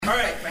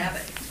right.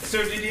 Rabbit.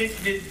 So did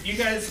you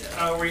guys,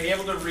 were you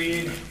able to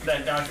read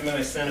that document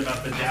I sent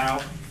about the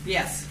Tao?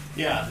 Yes.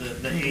 Yeah,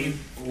 the 8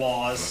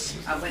 laws.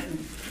 I went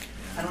and,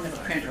 I don't have a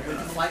printer. I went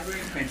to the library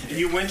and printed it.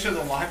 You went to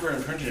the library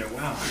and printed it.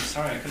 Wow, I'm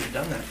sorry, I could have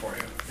done that for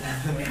you.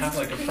 We have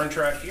like a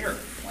printer out here.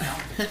 Well,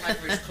 the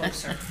library's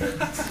closer.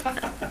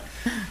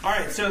 All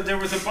right, so there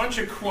was a bunch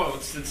of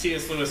quotes that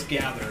C.S. Lewis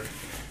gathered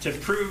to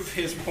prove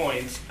his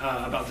point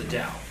about the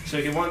Tao.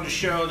 So he wanted to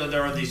show that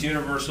there are these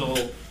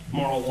universal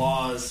moral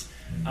laws,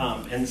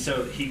 and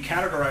so he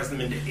categorized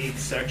them into 8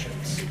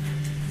 sections.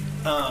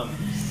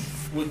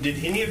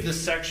 Did any of the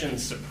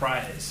sections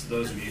surprise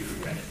those of you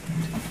who read it?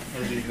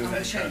 Those of you who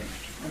had time?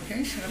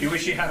 Okay, so You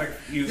wish you had a...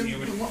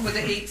 What were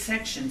the 8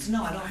 sections?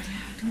 No, I don't.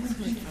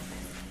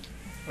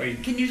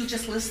 Can you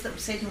just list them,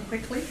 say them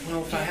quickly?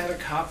 Well, if I had a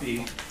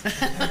copy...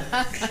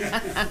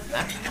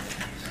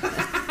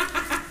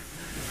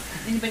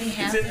 Anybody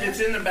have that? It's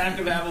in the back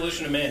of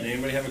Abolition of Man.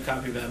 Anybody have a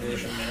copy of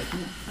Abolition of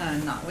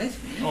Man? Not with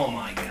me. Oh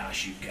my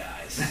gosh, you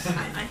guys.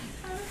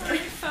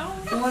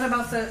 Well, what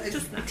about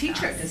the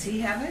teacher? Does he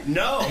have it?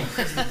 No,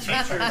 because the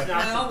teacher is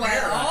not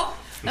Well.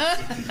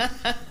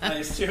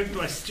 My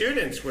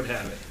students would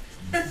have it.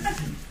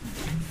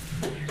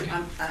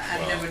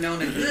 I've never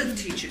known a good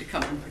teacher to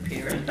come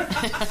unprepared.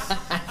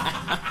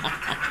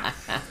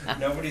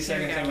 Nobody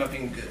said anything about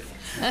being good.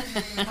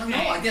 Oh, no,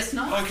 I guess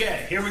not.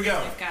 Okay, here we go.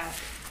 I've got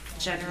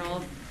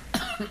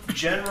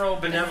General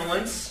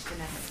benevolence.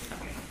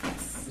 Okay.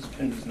 This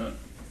pen does not.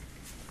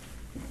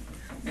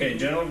 Okay,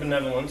 general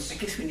benevolence. I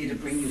guess we need to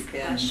bring you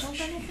pens.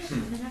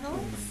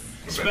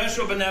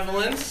 Special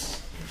benevolence.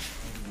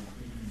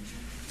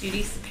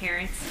 Duties to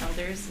parents,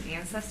 elders, and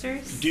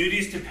ancestors.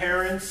 Duties to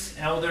parents,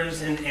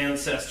 elders, and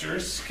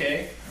ancestors.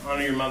 Okay,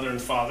 honor your mother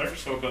and father,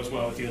 so it goes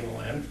well with you in the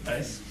land.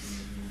 Nice.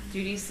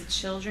 Duties to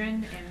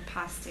children and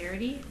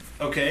posterity.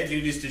 Okay,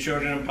 duties to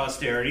children and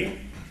posterity.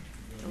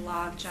 The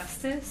law of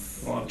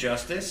justice. Law of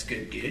justice.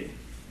 Good, good.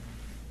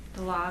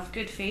 The law of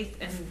good faith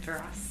and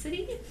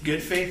veracity.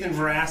 Good faith and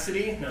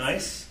veracity.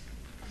 Nice.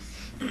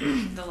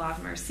 The law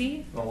of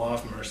mercy. The law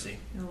of mercy.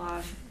 The law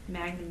of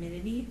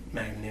magnanimity.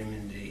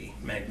 Magnanimity.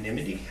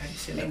 Magnanimity? How do you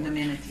say that word?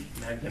 Magnanimity.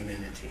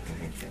 Magnanimity.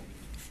 Thank you.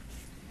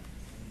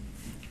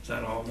 Is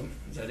that all of them?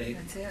 Is that 8?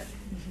 That's it.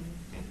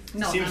 Mm-hmm.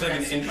 No, Seems like an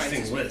that's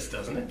interesting surprises me. list,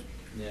 doesn't it?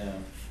 Yeah.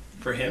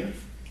 For him?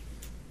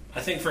 I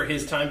think for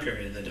his time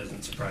period, that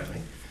doesn't surprise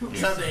me.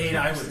 It's not the 8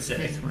 I would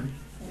say.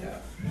 Yeah.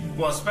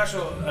 Well,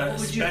 special would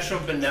you- special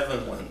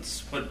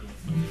benevolence. What?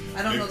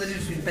 I don't know the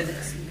difference between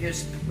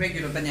there's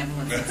regular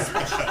benevolence and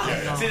special.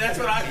 See, that's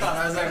what I thought.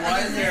 I was like, why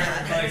is there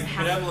like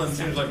benevolence?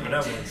 Seems like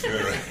benevolence.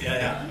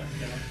 Yeah.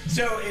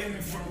 So,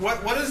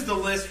 what does the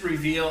list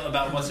reveal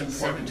about what's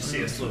important to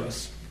C.S.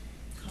 Lewis?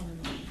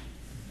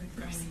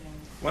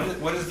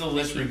 What does the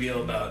list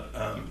reveal about?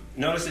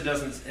 Notice it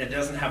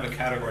doesn't have a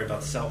category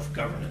about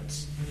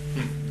self-governance.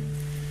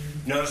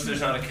 Notice there's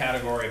not a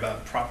category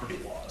about property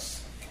laws.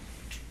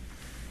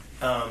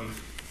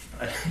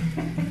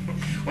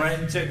 When I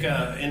took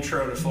an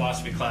intro to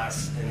philosophy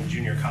class in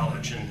junior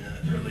college in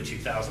the early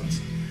 2000s,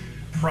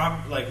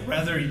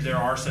 whether there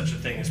are such a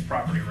thing as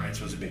property rights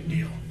was a big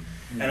deal.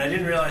 And I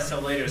didn't realize till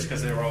later it's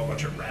because they were all a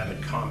bunch of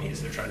rabid commies.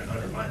 They're trying to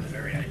undermine the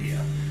very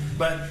idea.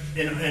 But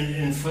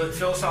in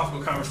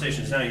philosophical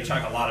conversations now, you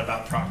talk a lot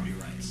about property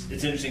rights.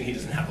 It's interesting he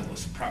doesn't have a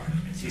list of property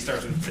rights. He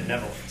starts with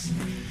benevolence.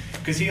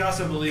 Because he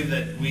also believed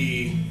that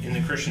we, in the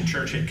Christian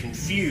church, had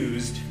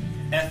confused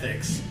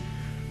ethics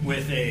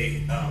with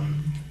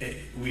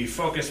we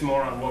focus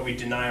more on what we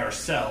deny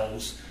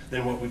ourselves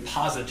than what we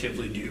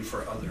positively do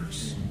for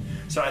others.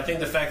 So I think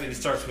the fact that he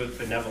starts with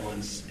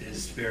benevolence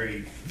is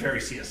very,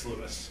 very C.S.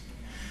 Lewis.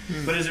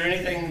 But is there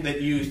anything that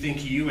you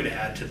think you would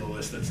add to the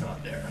list that's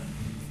not there?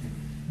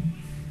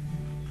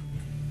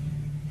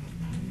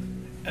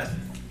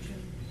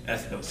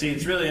 Ethical. See,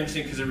 it's really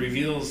interesting because it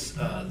reveals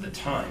the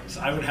times.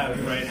 I would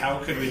have, right, how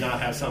could we not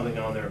have something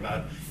on there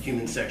about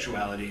human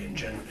sexuality and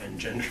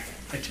gender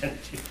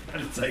identity?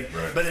 But it's like,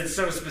 but it's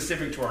so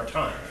specific to our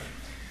time.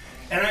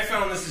 And I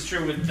found this is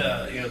true with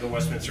the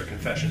Westminster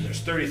Confession.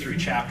 There's 33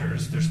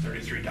 chapters, there's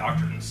 33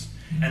 doctrines,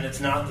 and it's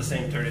not the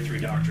same 33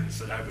 doctrines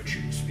that I would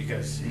choose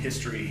because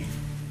history,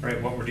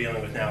 right, what we're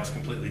dealing with now is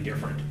completely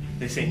different.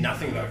 They say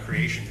nothing about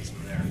creationism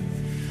there.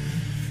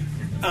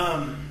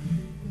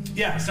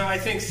 Yeah, so I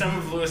think some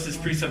of Lewis's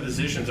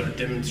presuppositions are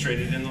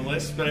demonstrated in the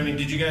list, but I mean,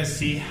 did you guys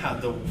see how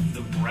the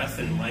breadth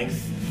and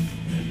length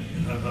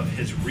of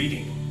his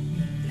reading?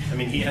 I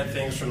mean, he had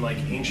things from like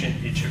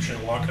ancient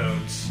Egyptian law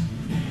codes,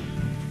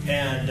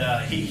 and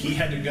he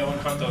had to go and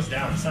hunt those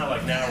down. It's not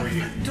like now where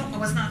you... I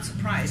was not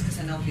surprised because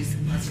I know he's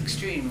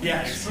extremely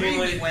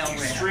well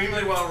read.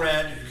 Extremely well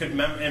read, could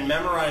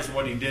memorize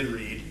what he did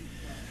read,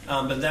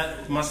 but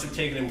that must have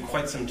taken him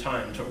quite some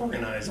time to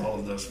organize all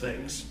of those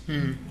things.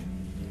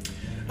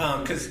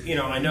 Because,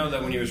 I know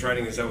that when he was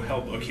writing his O.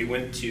 book, he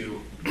went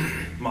to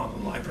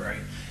Magdalen Library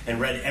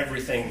and read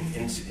everything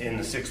in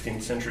the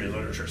 16th century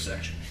literature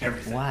section.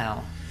 Everything.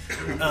 Wow.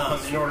 In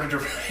order to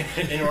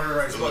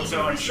write his book.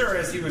 So I'm sure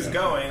as he was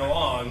going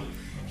along,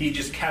 he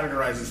just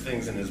categorizes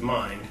things in his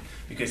mind.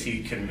 because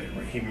he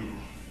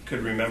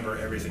could remember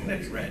everything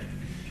that he read.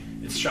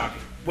 It's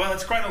shocking. Well,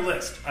 it's quite a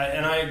list,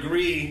 and I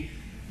agree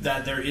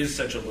that there is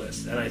such a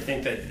list, and I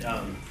think that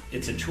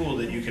it's a tool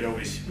that you can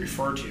always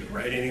refer to,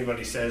 right?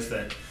 Anybody says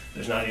that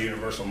there's not a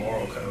universal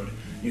moral code,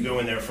 you go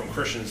in there from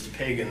Christians to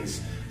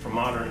pagans, from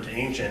modern to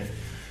ancient,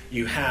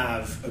 you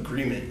have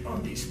agreement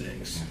on these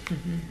things.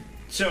 Mm-hmm.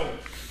 So,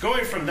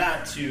 going from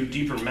that to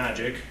deeper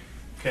magic,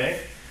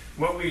 okay,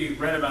 what we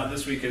read about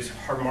this week is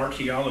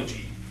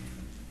hamartiology.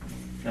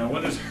 Now,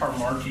 what is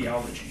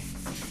hamartiology?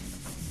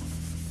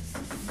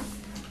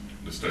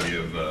 The study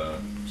of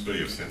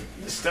sin.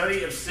 The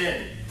study of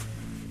sin.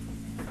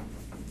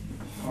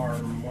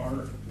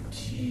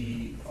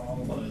 Hamartiology.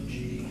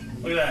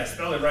 Look at that, I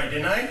spelled it right,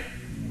 didn't I?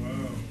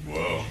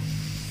 Whoa.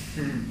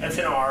 That's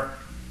an R.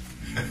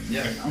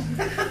 Yeah.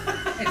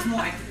 It's more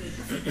like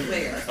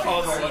glare.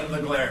 Oh, the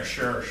glare,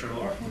 sure.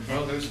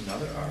 Well, there's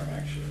another R,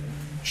 actually.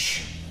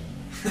 Shh.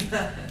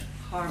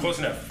 Close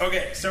enough.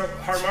 Okay, so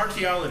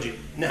hamartiology.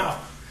 Now,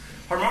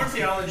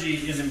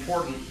 hamartiology is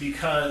important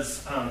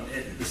because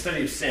the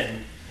study of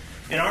sin.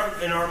 In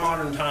our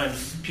modern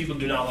times, people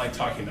do not like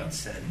talking about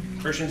sin.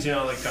 Christians do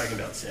not like talking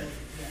about sin.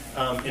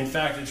 In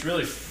fact, it's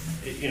really,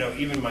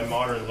 even my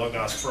modern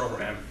Logos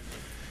program,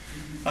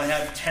 I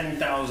have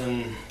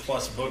 10,000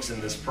 plus books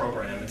in this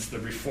program. It's the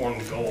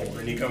Reformed Gold.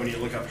 And you go and you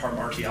look up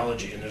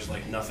hamartiology, and there's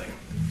like nothing.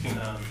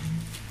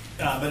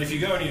 But if you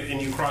go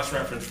and you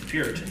cross-reference the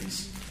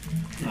Puritans,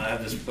 I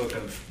have this book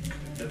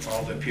that's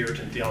all the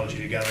Puritan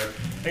theology together.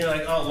 And you're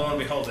like, oh, lo and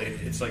behold,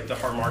 it's like the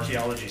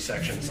hamartiology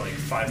section. It's like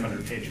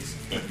 500 pages.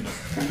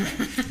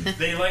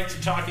 They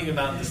liked talking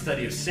about the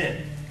study of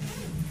sin.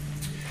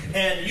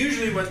 And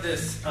usually what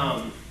this,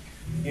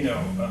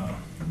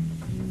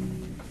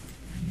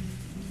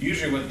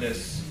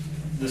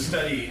 the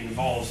study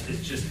involves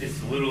is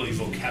it's literally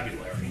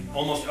vocabulary.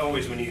 Almost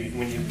always when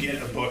you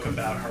get a book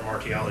about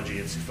hamartiology,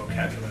 it's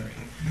vocabulary.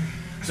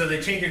 So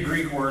they take a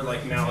Greek word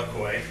like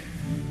malakoi,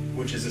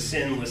 which is a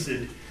sin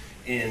listed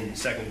in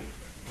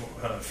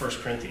 1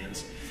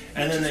 Corinthians,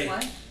 and then they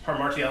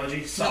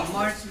hamartiology,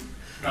 softness,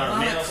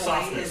 male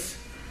softness.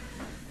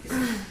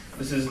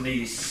 This is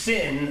the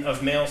sin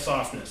of male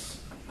softness,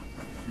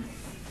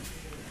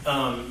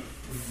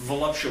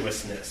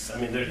 voluptuousness. I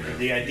mean,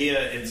 the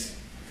idea is.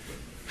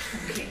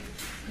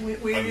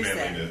 Where is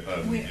that?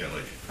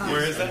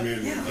 Where is that?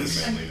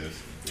 Unmanliness.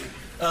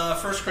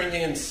 1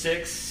 Corinthians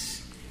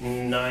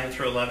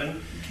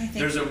 6:9-11. Okay,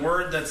 There's a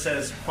word that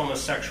says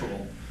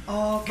homosexual.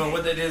 Oh, okay. But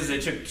what that is, they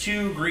took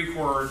two Greek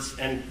words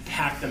and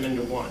packed them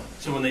into one.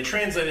 So when they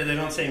translate it, they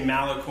don't say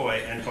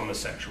malakoi and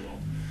homosexual.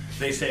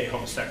 They say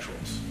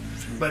homosexuals.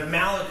 But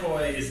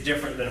malakoi is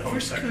different than 1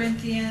 homosexual.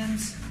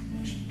 Corinthians.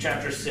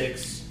 Chapter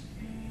 6,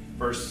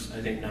 verse, I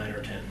think, 9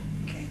 or 10.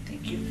 Okay,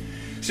 thank you.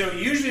 So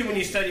usually when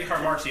you study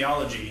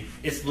hamartiology,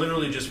 it's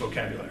literally just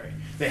vocabulary.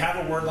 They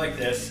have a word like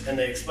this, and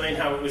they explain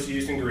how it was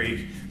used in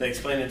Greek. They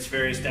explain its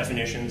various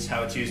definitions,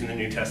 how it's used in the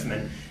New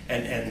Testament,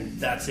 and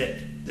that's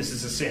it. This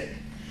is a sin.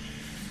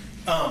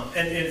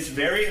 And it's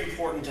very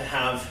important to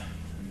have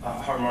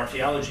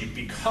hamartiology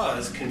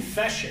because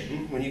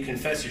confession, when you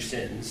confess your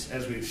sins,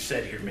 as we've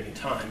said here many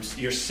times,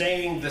 you're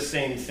saying the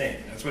same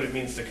thing. That's what it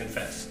means to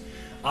confess.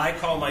 I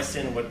call my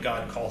sin what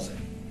God calls it.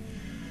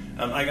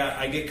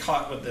 I get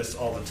caught with this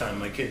all the time.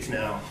 My kids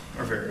now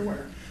are very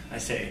aware. I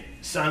say,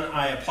 son,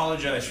 I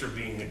apologize for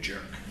being a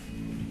jerk.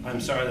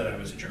 I'm sorry that I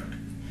was a jerk.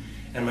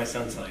 And my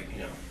son's like,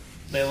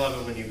 they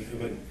love it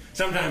when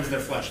sometimes their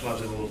flesh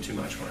loves it a little too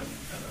much when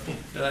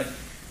they're like,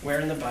 where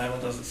in the Bible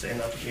does it say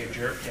not to be a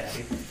jerk,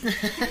 Daddy?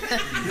 That's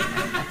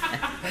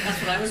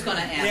what I was going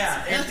to ask.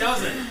 Yeah, it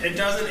doesn't. It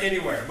doesn't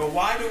anywhere. But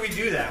why do we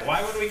do that?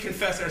 Why when we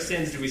confess our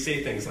sins do we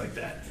say things like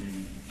that?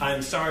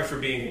 I'm sorry for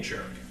being a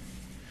jerk.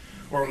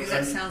 Or Because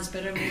that sounds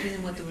better maybe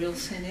than what the real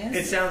sin is.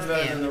 It sounds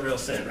better than the real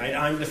sin, right?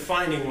 I'm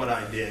defining what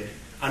I did.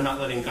 I'm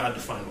not letting God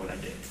define what I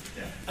did.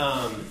 Yeah.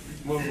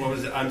 What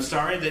was it? I'm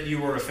sorry that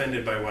you were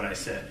offended by what I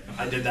said.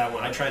 I did that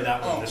one. I tried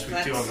that one this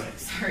week too.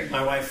 Sorry.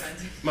 My wife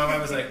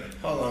was like,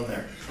 "Hold on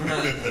there.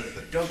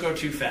 Don't go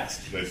too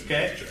fast."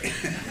 Okay?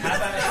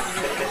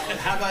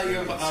 How about you?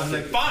 I was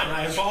like, "Fine.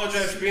 I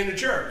apologize for being a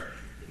jerk."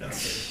 No.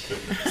 So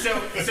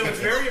it's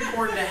very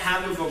important to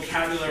have a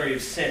vocabulary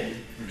of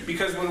sin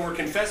because when we're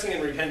confessing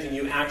and repenting,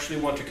 you actually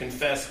want to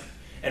confess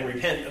and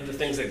repent of the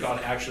things that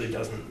God actually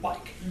doesn't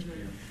like.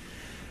 Mm-hmm.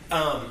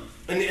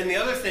 And the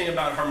other thing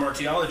about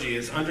hamartiology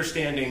is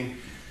understanding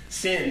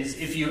sins.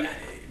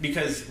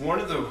 Because one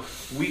of the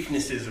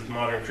weaknesses of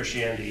modern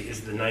Christianity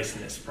is the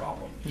niceness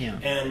problem. Yeah.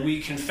 And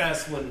we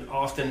confess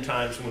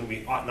oftentimes when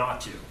we ought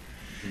not to,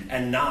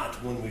 and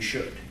not when we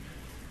should.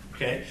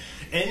 Okay?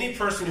 Any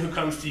person who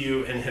comes to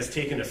you and has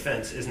taken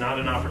offense is not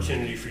an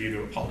opportunity for you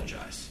to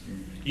apologize.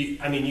 You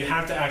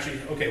have to actually,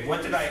 okay,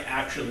 what did I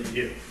actually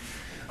do?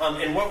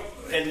 And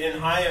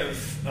I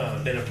have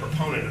been a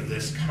proponent of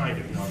this kind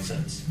of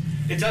nonsense.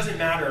 It doesn't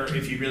matter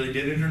if you really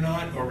did it or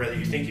not, or whether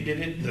you think you did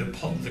it.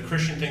 The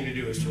Christian thing to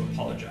do is to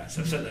apologize.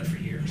 I've said that for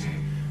years.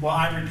 Well,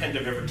 I repent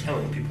of ever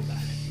telling people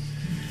that.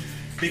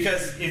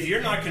 Because if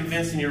you're not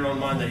convinced in your own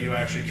mind that you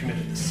actually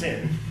committed the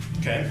sin,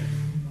 Okay?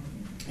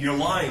 You're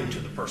lying to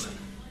the person.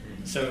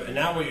 So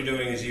now what you're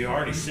doing is you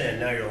already sinned,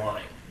 now you're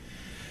lying.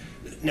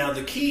 Now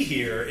the key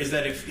here is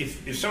that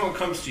if someone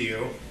comes to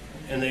you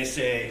and they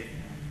say,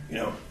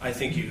 I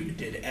think you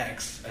did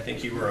X, I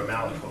think you were a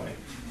Malakoi,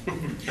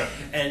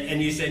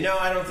 and you say, no,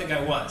 I don't think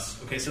I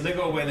was. Okay, so they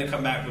go away and they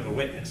come back with a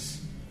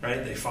witness,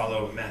 right? They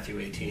follow Matthew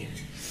 18.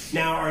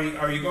 Now,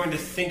 are you going to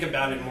think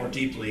about it more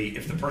deeply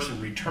if the person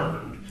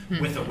returned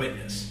with a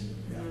witness?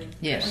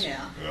 Yes.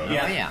 Yeah. Oh,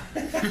 yeah.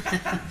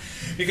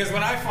 Because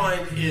what I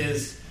find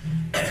is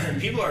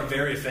people are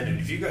very offended.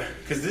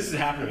 Because this has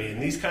happened to me,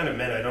 and these kind of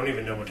men, I don't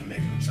even know what to make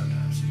of them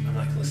sometimes. I'm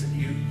like, listen,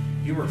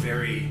 you were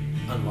very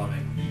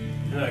unloving.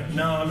 And they're like,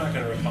 no, I'm not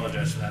going to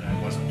apologize for that.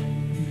 I wasn't.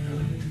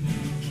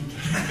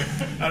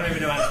 I don't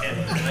even know how to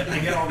handle it. I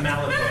get all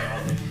Malakoi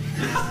on them.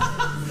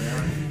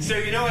 So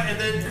and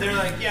then they're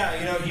like,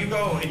 yeah, you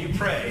go and you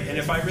pray, and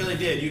if I really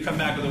did, you come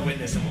back with a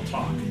witness and we'll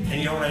talk. And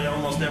you know what I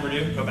almost never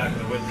do? Go back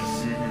with a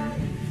witness.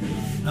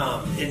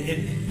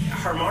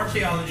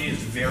 Hamartiology is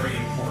very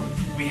important.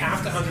 We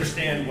have to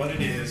understand what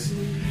it is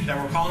that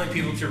we're calling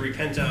people to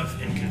repent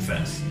of and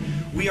confess.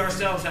 We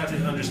ourselves have to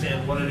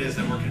understand what it is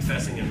that we're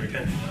confessing and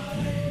repenting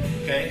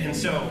of. Okay? And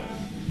so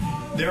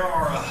there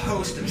are a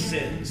host of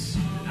sins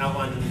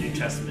outlined in the New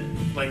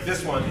Testament. Like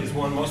this one is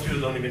one most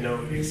people don't even know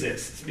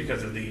exists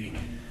because of the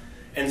eating.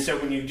 And so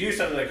when you do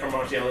something like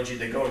hamartiology,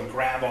 they go and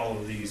grab all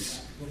of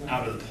these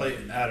out of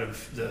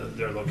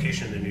their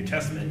location in the New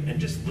Testament and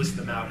just list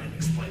them out and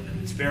explain them.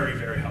 It's very,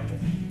 very helpful.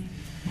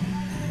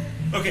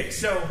 Okay,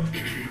 so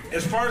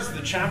as far as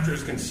the chapter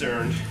is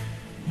concerned,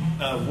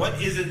 what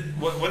is it?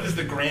 What is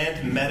the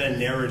grand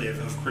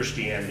meta-narrative of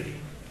Christianity?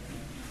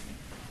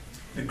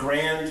 The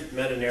grand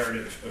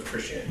meta-narrative of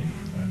Christianity.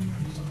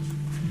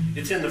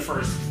 It's in the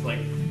first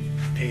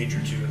page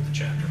or two of the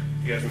chapter.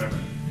 You guys remember?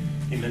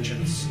 He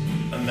mentions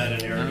a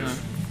meta-narrative.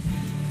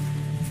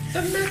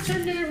 The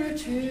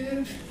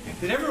meta-narrative.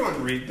 Did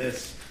everyone read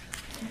this?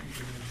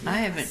 I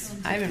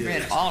haven't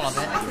read all of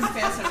it. I just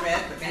hasn't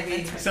read, but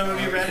maybe Some of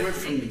you read I went it?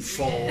 from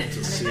fall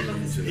to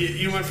sin.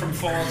 You went from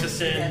fall to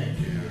sin.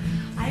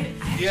 I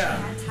actually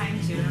had time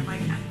to, and I'm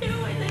like, I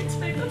know, and it's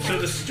my book. So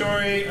the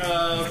story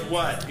of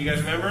what? You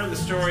guys remember? The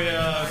story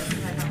of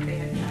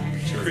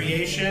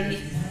creation,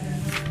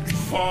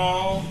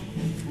 fall,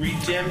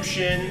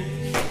 redemption,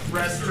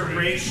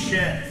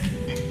 restoration.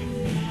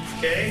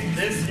 Okay?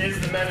 This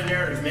is the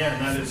meta-narrative. Man,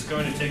 that is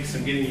going to take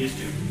some getting used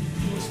to.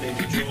 Listening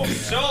to Joel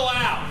so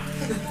loud.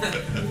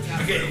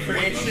 Okay,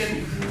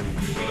 creation,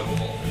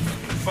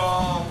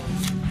 fall,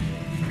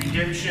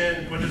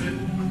 redemption, what is it?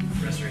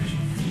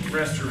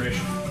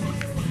 Restoration.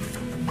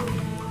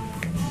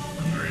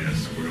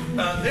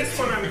 This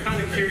one I'm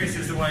kind of curious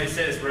as to why it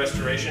says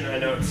restoration. I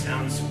know it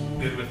sounds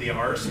good with the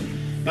R's,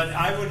 but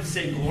I would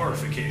say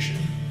glorification.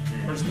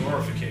 Where's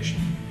glorification?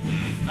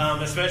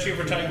 Especially if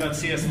we're talking about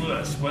C.S.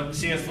 Lewis. What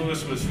C.S.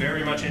 Lewis was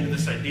very much into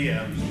this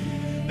idea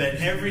that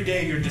every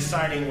day you're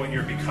deciding what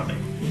you're becoming.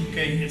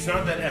 Okay, it's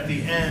not that at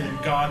the end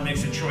God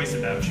makes a choice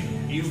about you.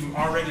 You've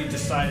already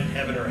decided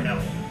heaven or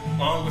hell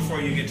long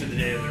before you get to the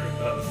day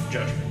of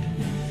judgment.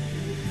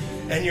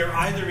 And you're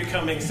either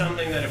becoming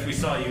something that if we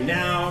saw you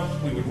now,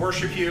 we would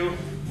worship you,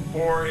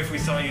 or if we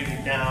saw you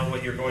now,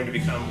 what you're going to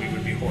become, we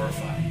would be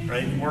horrified.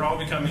 Right? We're all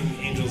becoming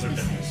angels or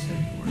devils.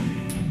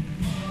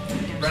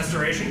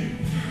 Restoration?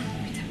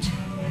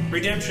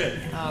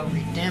 Redemption. Oh,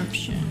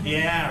 redemption.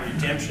 Yeah,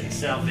 redemption,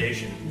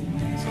 salvation.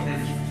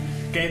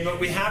 Okay, but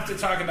we have to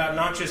talk about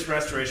not just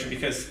restoration,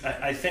 because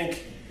I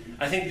think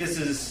this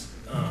is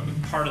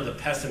part of the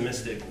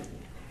pessimistic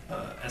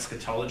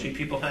eschatology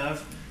people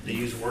have. They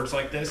use words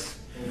like this.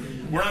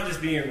 We're not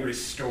just being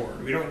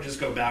restored. We don't just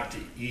go back to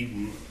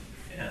Eden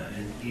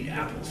and eat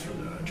apples for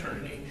the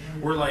eternity.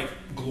 We're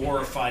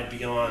glorified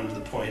beyond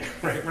the point,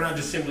 right? We're not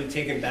just simply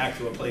taken back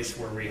to a place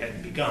where we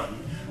had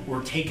begun.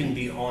 We're taken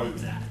beyond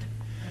that.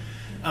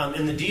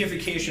 And the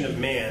deification of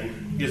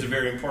man is a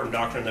very important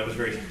doctrine that was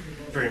very,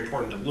 very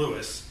important to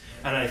Lewis.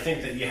 And I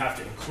think that you have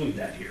to include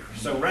that here.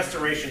 So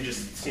restoration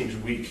just seems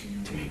weak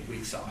to me,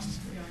 weak sauce.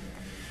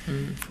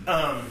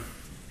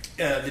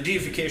 The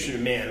deification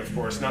of man, of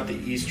course, not the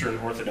Eastern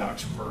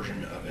Orthodox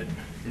version of it,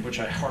 which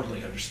I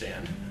hardly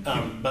understand,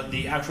 but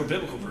the actual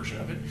biblical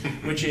version of it,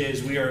 which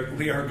is we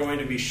are going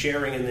to be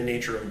sharing in the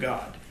nature of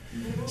God.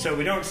 So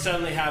we don't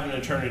suddenly have an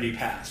eternity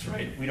past,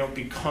 right? We don't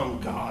become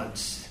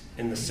gods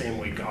in the same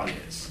way God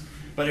is.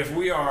 But if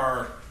we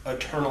are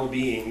eternal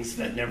beings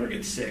that never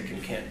get sick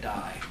and can't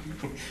die,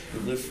 who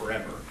live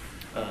forever,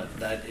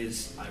 that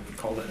is, I would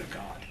call that a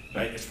God,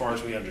 right? As far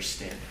as we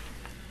understand it.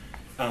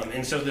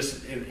 And so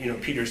this,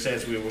 Peter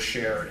says we will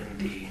share in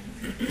the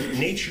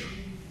nature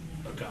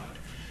of God,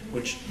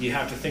 which you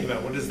have to think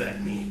about, what does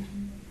that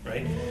mean,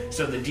 right?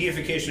 So the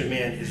deification of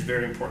man is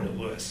very important to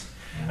Lewis.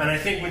 And I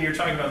think when you're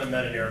talking about the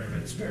meta-narrative,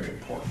 it's very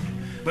important.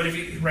 But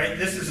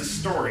this is a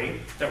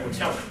story that we're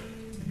telling.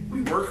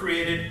 We were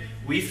created,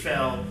 we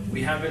fell,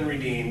 we have been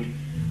redeemed,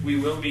 we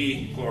will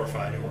be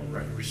glorified,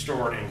 or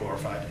restored and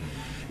glorified.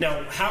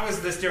 Now, how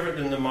is this different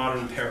than the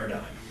modern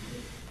paradigm?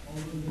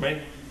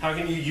 Right? How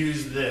can you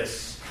use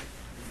this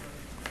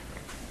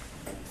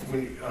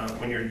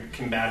when you're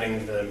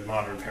combating the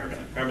modern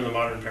paradigm. Remember the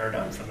modern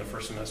paradigm from the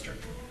first semester?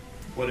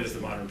 What is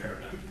the modern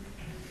paradigm?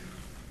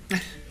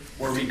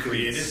 Were we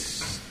created?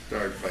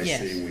 Start by Yes.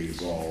 saying we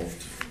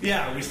evolved.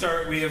 Yeah,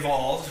 we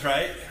evolved,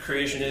 right?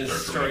 Creation is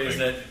Start story is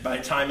correcting. that by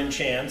time and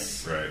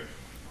chance. Right.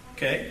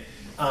 Okay.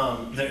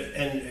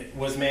 And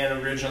was man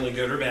originally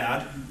good or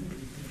bad?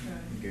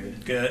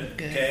 Good. Good.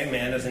 Good. Okay,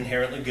 man is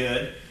inherently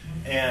good.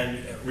 And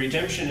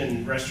redemption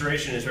and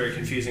restoration is very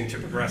confusing to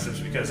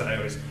progressives because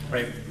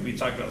we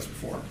talked about this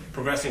before.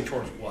 Progressing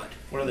towards what?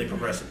 What are they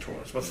progressing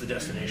towards? What's the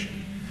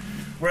destination?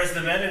 Whereas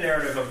the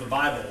meta-narrative of the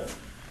Bible,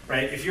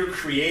 right, if you're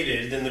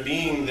created, then the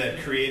being that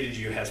created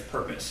you has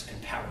purpose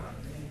and power.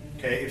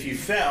 Okay, if you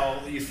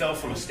fell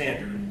from a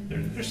standard.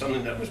 There's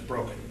something that was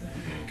broken.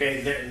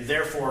 Okay,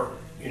 therefore,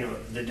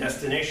 the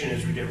destination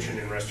is redemption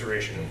and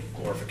restoration and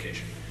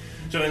glorification.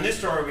 So in this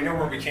story, we know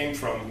where we came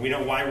from, we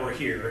know why we're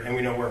here, and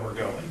we know where we're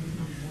going.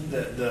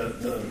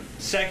 The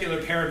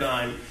secular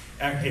paradigm,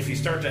 if you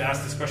start to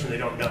ask this question, they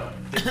don't know.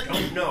 They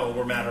don't know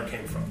where matter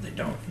came from. They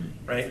don't,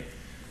 right?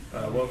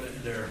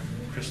 They're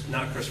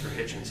not Christopher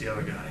Hitchens, the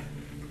other guy.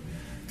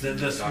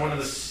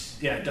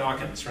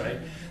 Dawkins, right?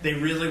 They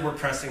really were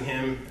pressing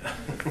him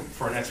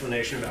for an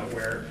explanation about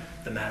where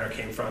the matter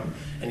came from,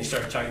 and he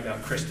started talking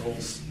about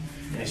crystals,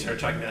 and he started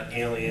talking about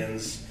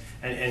aliens,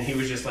 and he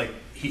was just like,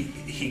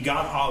 he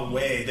got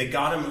away. They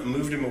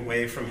moved him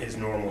away from his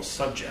normal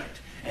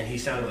subject, and he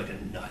sounded like a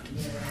nut.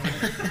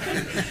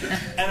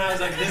 And I was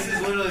like, this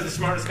is literally the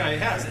smartest guy he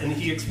has, and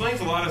he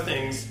explains a lot of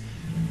things,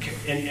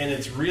 and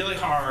it's really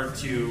hard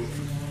to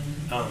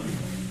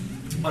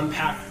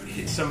unpack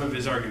some of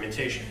his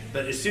argumentation.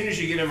 But as soon as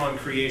you get him on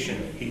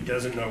creation, he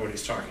doesn't know what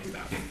he's talking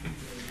about.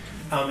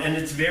 And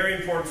it's very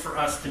important for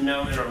us to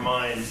know in our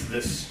minds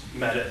this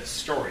meta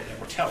story that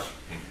we're telling.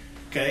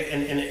 Okay,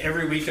 and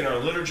every week in our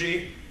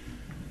liturgy,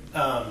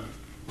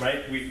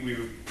 right,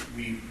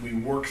 we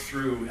work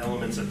through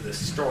elements of this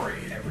story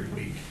every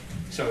week.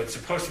 So it's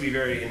supposed to be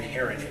very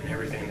inherent in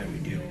everything that we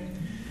do.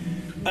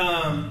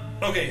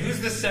 Okay, who's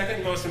the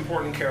second most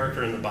important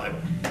character in the Bible?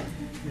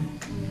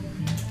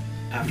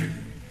 After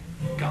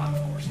God,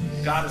 of course.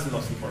 God is the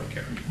most important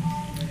character.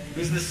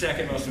 Who's the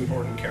second most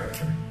important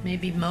character?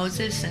 Maybe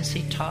Moses, since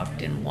he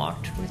talked and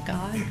walked with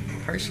God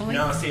personally?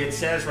 No, see, it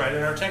says right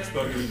in our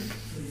textbook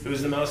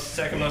who's the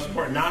second most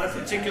important. Not a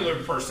particular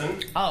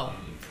person. Oh,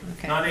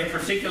 okay. Not a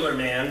particular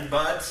man,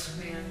 but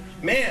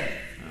man.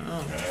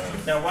 Oh.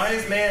 Now, why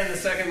is man the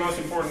second most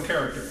important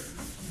character?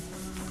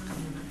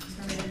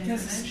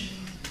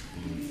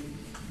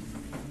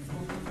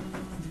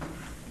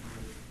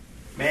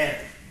 Man.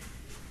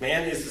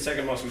 Man is the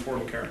second most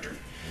important character.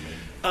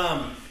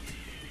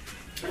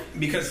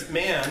 Because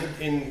man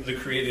in the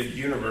created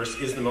universe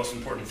is the most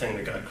important thing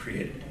that God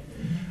created.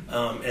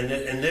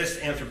 And this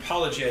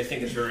anthropology, I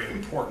think, is very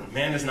important.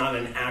 Man is not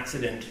an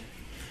accident.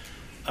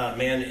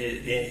 Man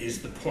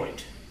is the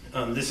point.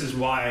 This is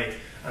why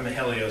I'm a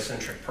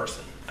heliocentric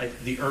person.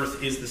 The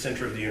earth is the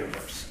center of the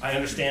universe. I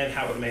understand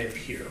how it may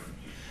appear.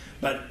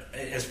 But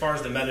as far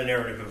as the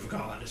meta-narrative of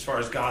God, as far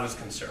as God is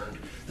concerned,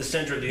 the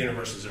center of the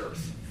universe is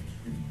earth.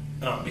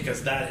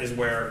 Because that is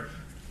where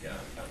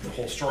the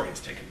whole story is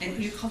taken place.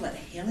 And you call it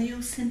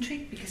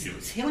heliocentric? Because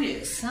it's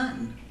Helio's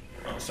sun.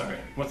 Oh, sorry.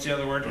 What's the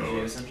other word?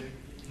 Geocentric?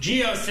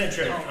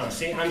 Geocentric. Oh,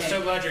 See, okay. I'm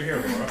so glad you're here,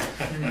 Laura.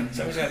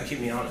 Somebody's got to keep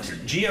me honest.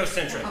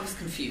 Geocentric. I was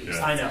confused.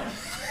 Yeah. I know.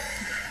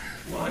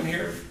 Well, I'm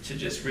here to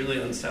just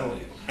really unsettle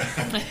you.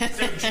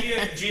 So,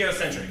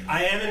 geocentric.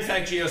 I am, in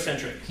fact,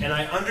 geocentric. And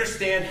I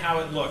understand how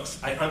it looks.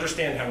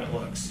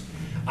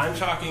 I'm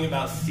talking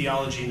about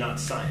theology, not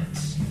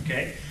science.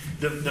 Okay?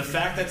 The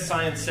fact that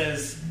science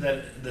says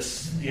that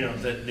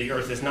that the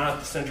Earth is not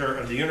the center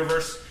of the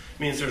universe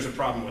means there's a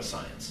problem with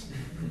science,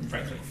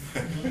 frankly.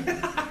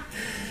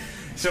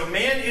 So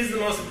man is the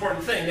most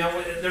important thing. Now,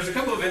 there's a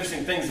couple of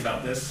interesting things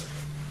about this.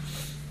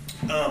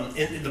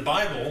 In the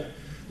Bible,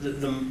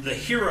 the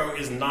hero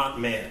is not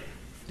man.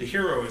 The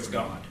hero is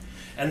God.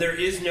 And there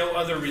is no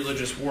other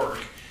religious work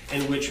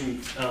in which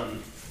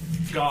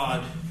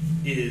God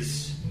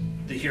is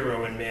the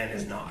hero and man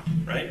is not,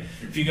 right?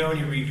 If you go and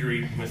you read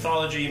Greek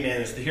mythology,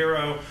 man is the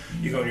hero.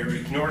 You go and you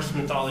read Norse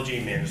mythology,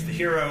 man is the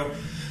hero.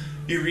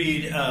 You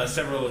read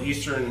several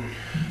Eastern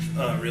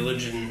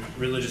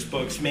religious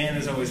books, man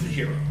is always the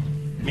hero.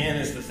 Man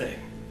is the thing,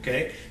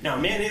 okay? Now,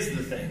 man is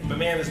the thing, but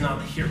man is not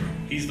the hero.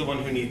 He's the one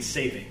who needs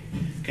saving,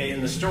 okay?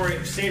 And the story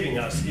of saving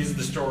us is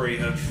the story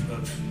of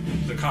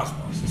the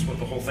cosmos. It's what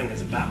the whole thing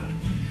is about.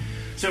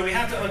 So we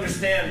have to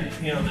understand,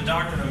 the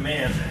doctrine of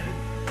man then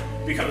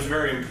becomes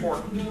very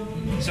important.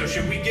 So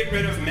should we get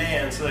rid of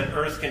man so that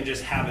Earth can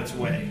just have its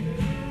way?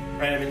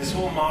 Right? I mean, this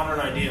whole modern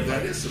idea of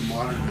That is a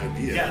modern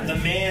idea. yeah, the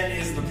man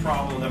is the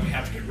problem that we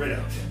have to get rid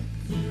of.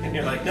 And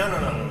you're like, no.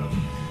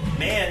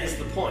 Man is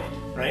the point,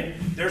 right?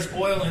 There's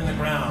oil in the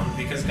ground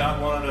because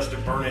God wanted us to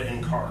burn it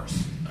in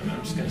cars. I mean,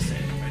 I'm just going to say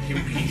it. Right?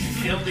 He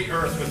filled the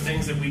earth with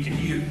things that we can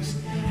use.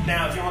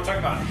 Now, if you want to talk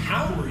about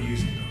how we're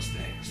using those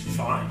things,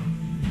 fine.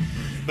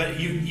 But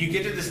you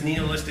get to this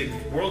nihilistic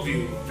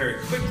worldview very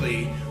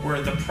quickly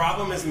where the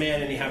problem is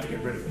man and you have to get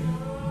rid of it.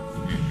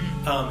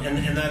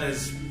 And that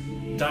is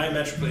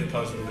diametrically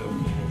opposed to the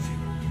biblical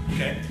worldview.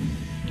 Okay?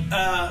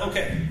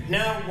 Okay,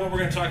 now what we're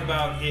going to talk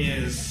about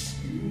is,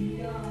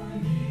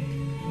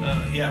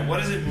 what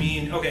does it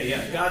mean? Okay,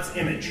 God's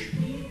image.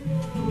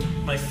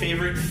 My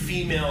favorite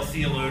female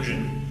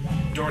theologian,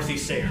 Dorothy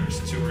Sayers,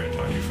 is who we're going to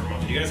talk to for a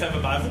moment. You guys have a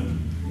Bible?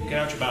 Get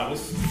out your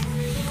Bibles.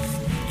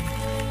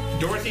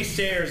 Dorothy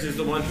Sayers is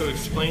the one who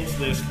explains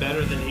this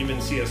better than even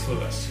C.S.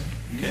 Lewis.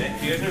 Okay?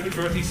 Do you guys know who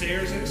Dorothy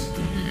Sayers is?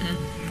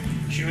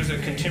 Mm-hmm. She was a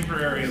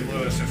contemporary of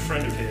Lewis, a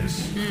friend of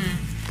his. Mm.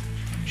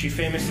 She's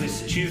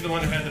the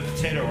one who had the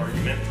potato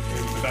argument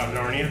about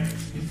Narnia.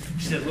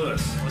 She said,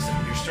 Lewis, listen,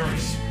 your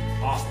story's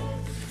awful.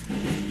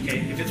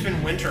 Okay, if it's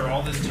been winter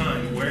all this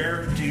time,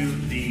 where do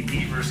the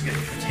beavers get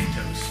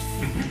potatoes?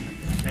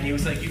 And he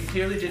was like, you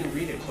clearly didn't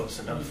read it close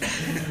enough.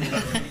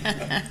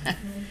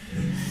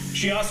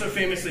 She also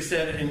famously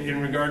said,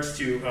 in regards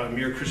to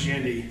Mere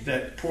Christianity,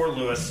 that poor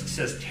Lewis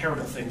says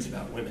terrible things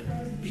about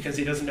women because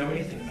he doesn't know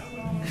anything about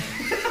women.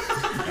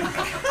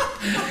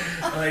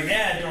 I'm like,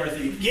 yeah,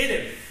 Dorothy, get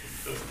him.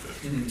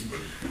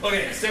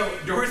 Okay, so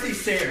Dorothy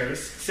Sayers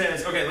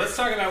says, okay, let's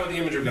talk about what the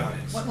image of God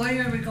is.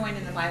 Where are we going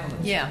in the Bible?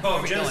 Yeah.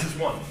 Oh, Genesis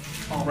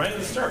 1. Right at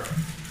the start.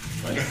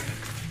 Right?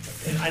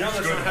 And I know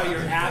that's not how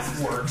your app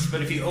works,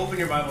 but if you open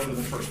your Bible to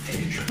the first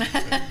page.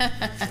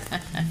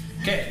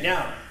 Okay,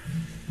 now,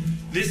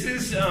 this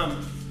is,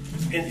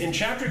 in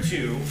chapter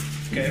 2,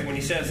 okay, when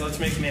he says, let's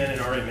make man in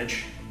our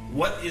image,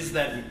 what does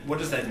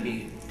that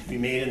mean, to be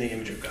made in the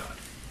image of God?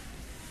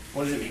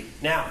 What does it mean?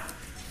 Now,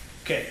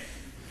 okay,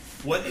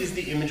 what is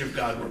the image of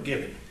God we're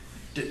given?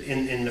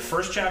 In the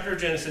first chapter of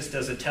Genesis,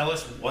 does it tell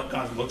us what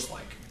God looks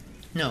like?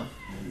 No.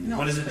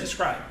 What does it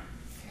describe?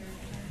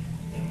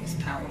 He's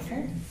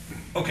powerful.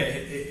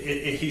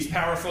 Okay, he's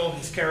powerful,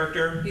 his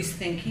character. He's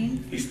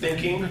thinking. He's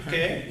thinking,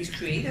 okay. He's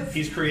creative.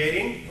 He's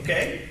creating,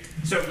 okay.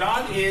 So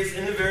God is,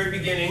 in the very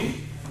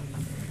beginning,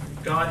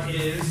 God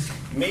is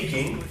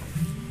making.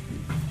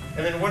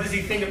 And then what does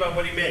he think about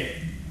what he made?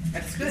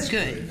 That's good. It's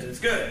good. It's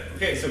good.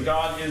 Okay, so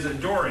God is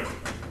adoring.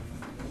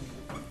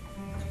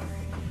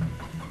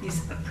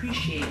 He's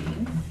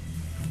appreciating.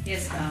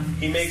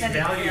 He makes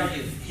value.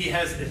 He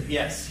has,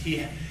 yes,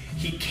 he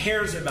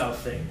cares about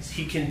things.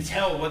 He can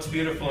tell what's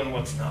beautiful and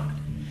what's not.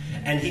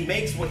 And he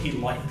makes what he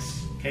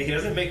likes. Okay, he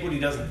doesn't make what he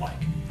doesn't like.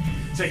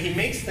 So he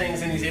makes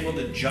things and he's able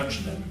to judge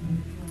them.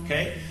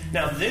 Okay?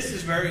 Now this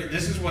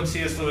is what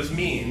C.S. Lewis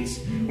means.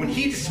 When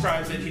he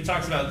describes it, he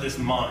talks about this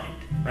mind.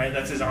 Right?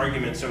 That's his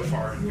argument so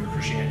far in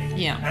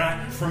Christianity.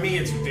 Yeah. And for me,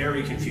 it's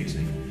very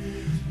confusing.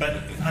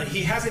 But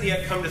he hasn't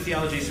yet come to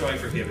theology, so I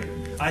forgive him.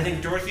 I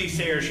think Dorothy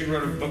Sayers, she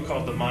wrote a book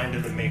called The Mind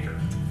of the Maker.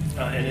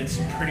 And it's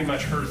pretty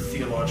much her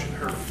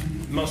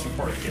most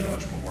important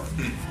theological work.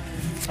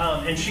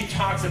 And she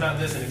talks about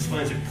this and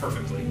explains it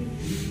perfectly.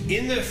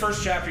 In the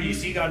first chapter, you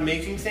see God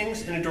making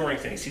things and adoring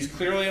things. He's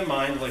clearly a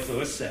mind, like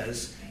Lewis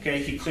says.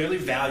 Okay, he clearly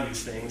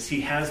values things.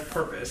 He has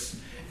purpose.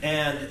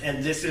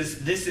 And this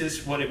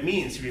is what it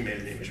means to be made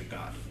in the image of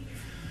God.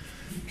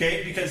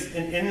 Okay, because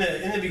in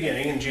the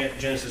beginning, in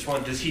Genesis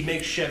 1, does he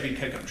make Chevy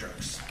pickup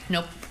trucks?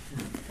 Nope.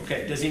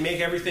 Okay, does he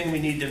make everything we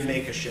need to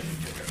make a Chevy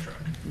pickup truck?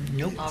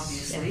 Nope.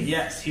 Obviously.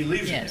 Yes, he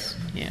leaves Yes. it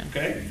there. Yeah.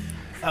 Okay?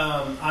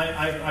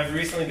 I've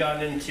recently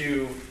gotten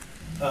into,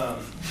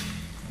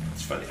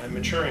 it's funny, I'm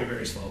maturing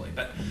very slowly,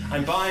 but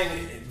I'm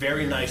buying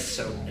very nice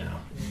soap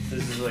now.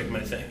 This is like my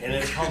thing. And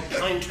it's called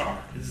pine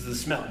tar. This is the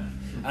smell.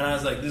 And I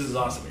was like, this is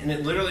awesome. And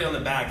it literally on the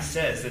back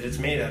says that it's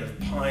made out of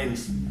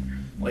pine's,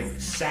 like,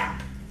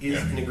 sap is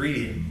an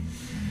ingredient.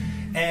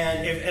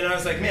 And I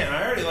was like, man,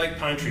 I already like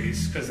pine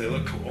trees because they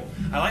look cool.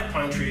 I like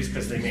pine trees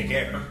because they make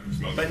air.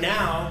 But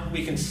now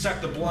we can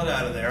suck the blood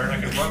out of there and I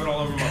can rub it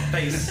all over my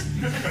face.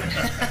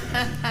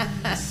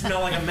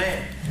 Smell like a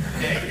man.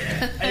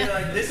 Okay? And you're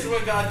like, this is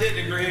what God did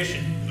to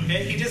creation.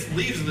 Okay? He just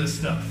leaves this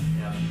stuff.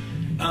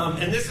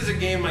 And this is a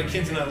game my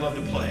kids and I love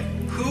to play.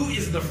 Who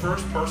is the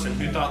first person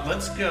who thought,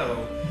 let's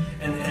go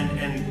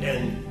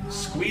and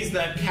squeeze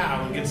that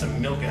cow and get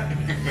some milk out of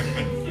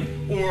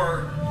it?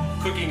 Or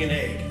cooking an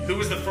egg. Who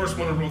was the first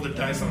one to roll the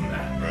dice on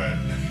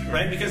that?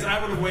 Right? Because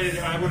I would have waited,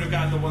 I would have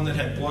gotten the one that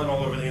had blood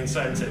all over the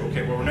inside and said,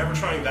 okay, well, we're never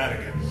trying that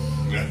again.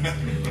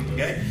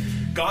 Okay?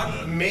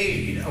 God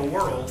made a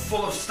world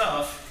full of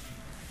stuff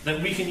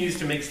that we can use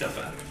to make stuff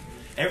out of.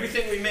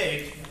 Everything we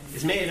make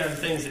is made out of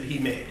things that he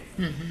made.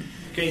 Mm-hmm.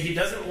 Okay, he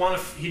didn't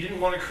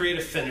want to create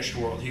a finished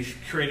world. He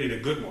created a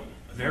good one,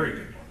 a very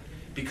good one.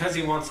 Because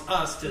he wants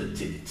us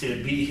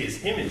to be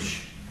his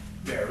image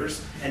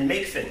bearers and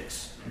make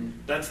things.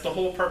 That's the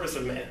whole purpose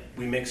of man.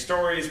 We make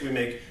stories, we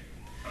make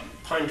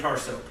pine tar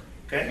soap.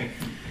 Okay?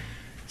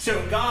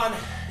 So God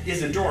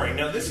is adoring.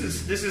 Now this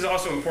is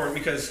also important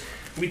because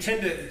we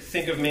tend to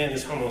think of man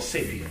as Homo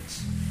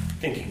sapiens,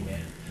 thinking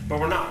man. But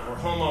we're not. We're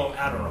Homo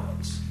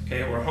adorans.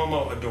 Okay? We're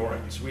Homo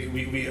adorans.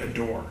 We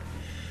adore.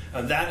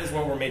 That is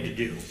what we're made to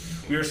do.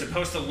 We are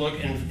supposed to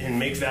look and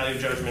make value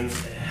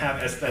judgments,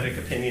 have aesthetic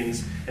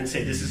opinions, and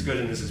say this is good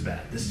and this is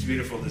bad. This is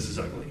beautiful, this is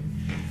ugly.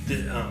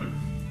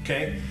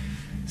 Okay?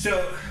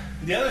 So,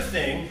 the other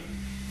thing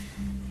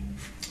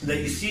that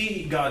you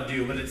see God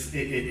do, but it's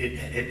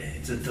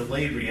a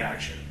delayed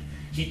reaction.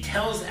 He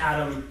tells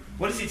Adam,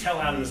 what does he tell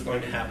Adam is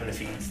going to happen if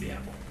he eats the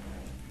apple?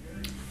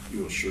 He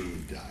will surely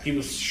die. He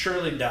will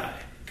surely die.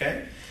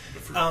 Okay?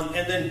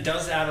 And then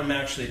does Adam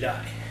actually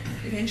die?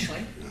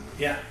 Eventually.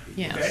 Yeah.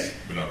 Yes. Okay?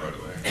 But not right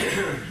away.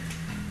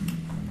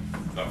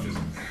 Not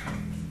physically.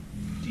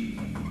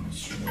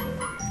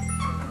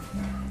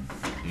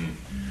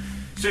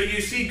 So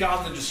you see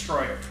God the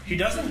destroyer. He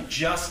doesn't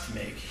just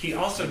make, he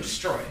also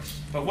destroys.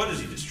 But what does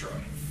he destroy?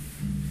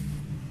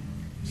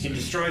 He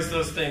destroys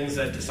those things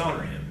that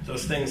dishonor him,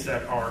 those things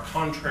that are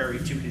contrary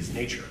to his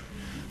nature,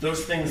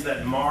 those things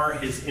that mar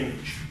his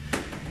image.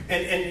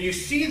 And you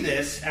see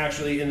this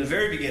actually in the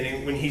very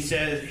beginning when he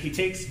says, he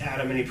takes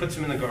Adam and he puts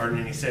him in the garden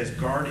and he says,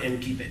 guard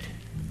and keep it.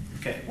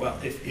 Okay, well,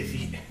 if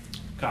he,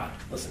 God,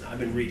 listen, I've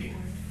been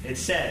reading. It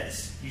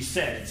says, you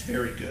said it's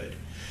very good.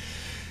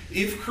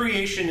 If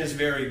creation is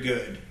very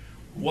good,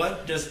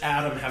 what does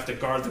Adam have to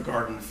guard the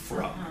garden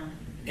from?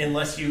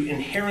 Unless you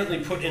inherently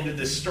put into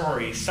this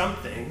story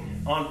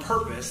something on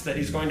purpose that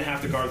he's going to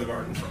have to guard the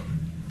garden from.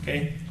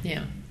 Okay?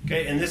 Yeah.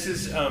 Okay, and this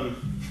is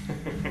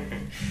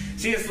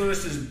C.S.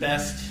 Lewis's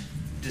best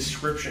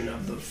description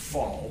of the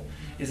fall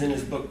is in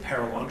his book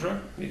Perelandra.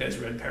 You guys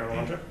read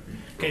Perelandra?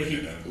 Okay,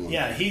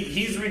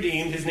 he's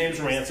redeemed. His name's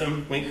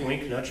Ransom. Wink,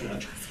 wink, nudge,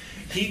 nudge.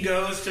 He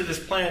goes to this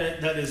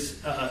planet that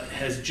is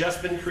has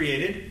just been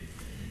created,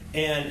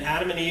 and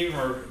Adam and Eve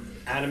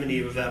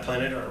of that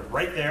planet are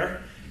right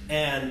there,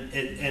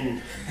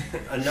 and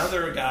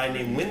another guy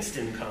named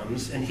Winston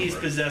comes, and he's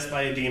possessed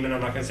by a demon.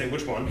 I'm not going to say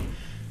which one,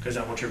 because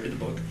I want you to read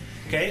the book.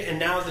 Okay, and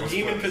now the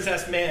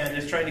demon-possessed man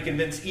is trying to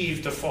convince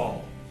Eve to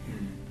fall.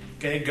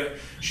 Okay,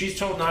 she's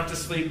told not to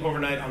sleep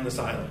overnight on this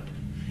island,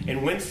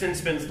 and Winston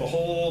spends the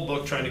whole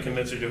book trying to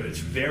convince her to do it. It's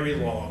very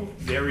long,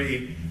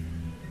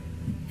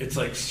 it's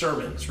like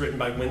sermons written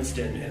by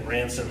Winston and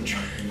Ransom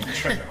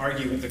trying to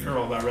argue with the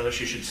girl about whether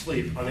she should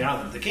sleep on the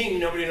island. The king,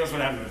 nobody knows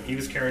what happened to him. He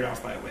was carried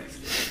off by a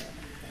wave.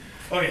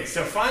 Okay,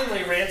 so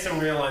finally Ransom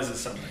realizes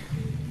something.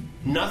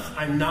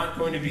 I'm not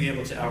going to be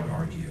able to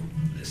out-argue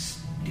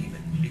this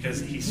demon because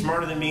he's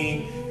smarter than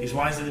me, he's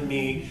wiser than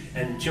me,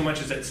 and too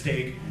much is at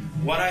stake.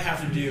 What I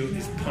have to do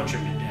is punch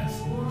him to death.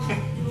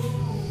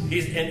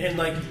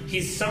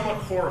 He's somewhat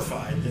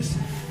horrified, this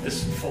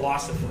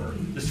philosopher,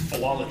 this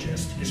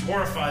philologist, is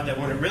horrified that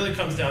when it really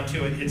comes down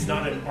to it, it's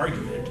not an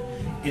argument,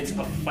 it's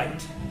a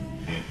fight.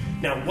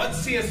 Now, what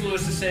C.S.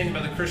 Lewis is saying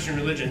about the Christian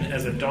religion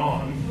as a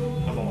dawn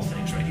of all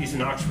things, right? He's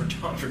an Oxford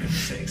dawn, for goodness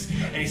sakes.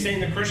 And he's saying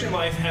the Christian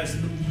life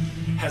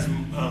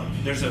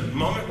there's a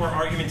moment where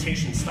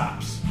argumentation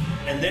stops.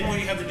 And then what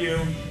you have to do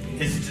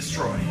is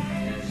destroy.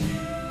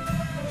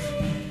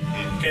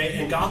 Okay?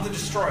 And God the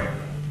destroyer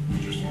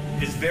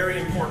is very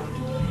important.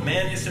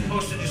 Man is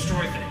supposed to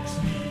destroy things.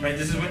 Right?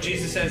 This is what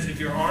Jesus says. If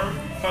your arm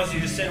causes you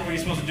to sin, what are you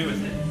supposed to do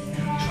with it?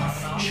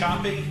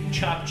 Chop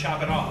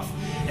it off.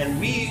 And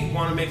we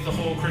want to make the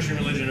whole Christian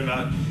religion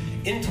about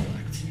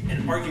intellect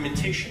and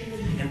argumentation.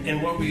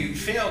 And what we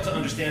fail to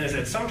understand is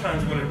that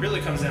sometimes what it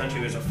really comes down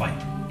to is a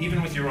fight,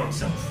 even with your own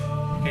self.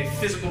 Okay,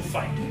 physical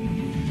fight.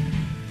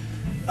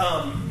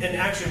 And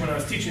actually, when I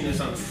was teaching this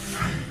on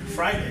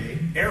Friday,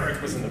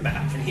 Eric was in the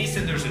back, and he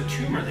said there's a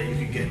tumor that you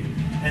could get,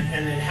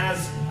 and it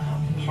has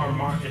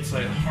it's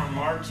like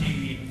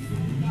Harmarti.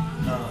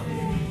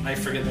 I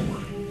forget the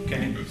word.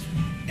 Okay.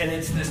 And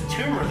it's this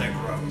tumor that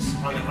grows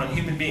on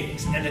human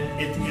beings. And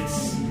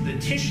it's the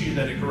tissue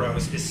that it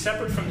grows is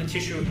separate from the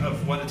tissue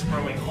of what it's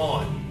growing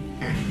on.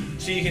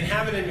 So you can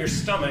have it in your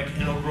stomach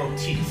and it'll grow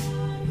teeth.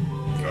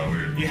 Oh,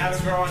 weird. You have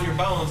it grow on your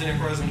bones and it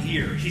grows an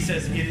ear. He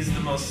says it is the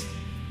most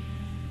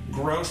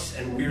gross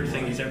and weird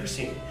thing he's ever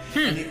seen.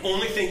 And the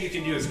only thing you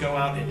can do is go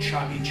out and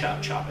chop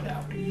it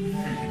out.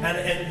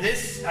 And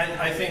this,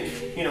 I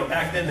think,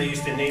 back then they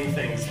used to name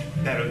things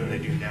better than they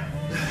do now.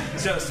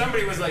 So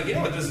somebody was like, you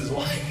know what this is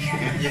like?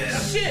 Yeah.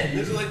 Sin.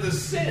 This is like the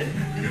sin.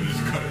 You can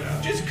just cut it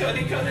out. Just cut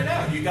it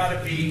out. You got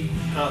to be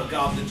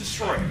God the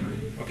destroyer.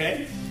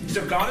 Okay?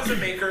 So God is a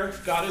maker,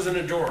 God is an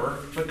adorer,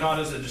 but God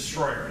is a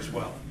destroyer as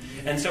well.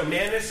 And so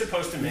man is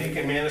supposed to make,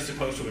 and man is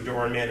supposed to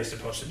adore, and man is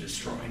supposed to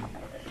destroy.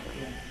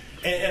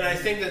 And I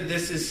think that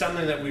this is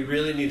something that we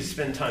really need to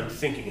spend time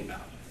thinking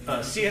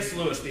about. C.S.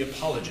 Lewis, the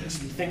apologist,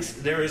 thinks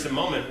there is a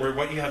moment where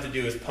what you have to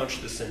do is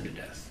punch the sin to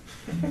death.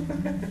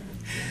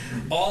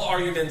 All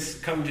arguments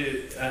come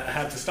to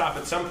have to stop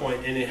at some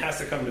point, and it has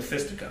to come to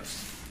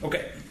fisticuffs.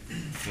 Okay.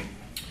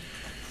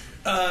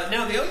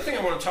 Now, the other thing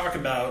I want to talk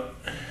about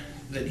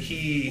that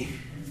he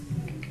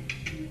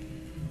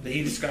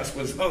discussed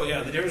was,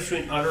 the difference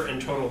between utter and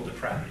total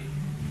depravity.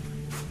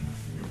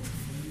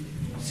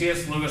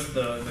 C.S. Lewis,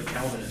 the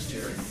Calvinist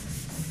here.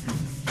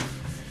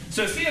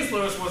 So C.S.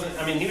 Lewis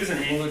he was an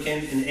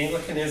Anglican, and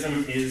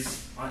Anglicanism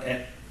is,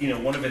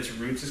 one of its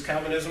roots is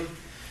Calvinism.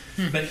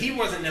 But he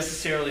wasn't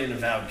necessarily an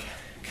avowed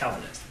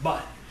Calvinist.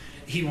 But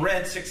he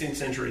read 16th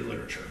century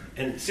literature.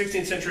 And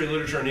 16th century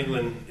literature in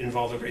England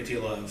involved a great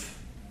deal of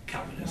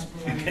Calvinism.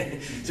 Okay?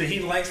 So he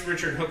likes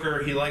Richard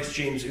Hooker, he likes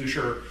James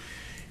Ussher.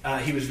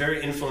 He was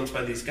very influenced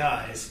by these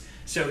guys.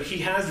 So he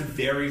has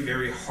very,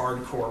 very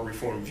hardcore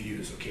Reformed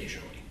views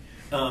occasionally.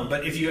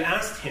 But if you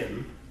asked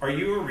him, are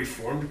you a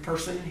Reformed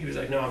person? He was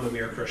like, no, I'm a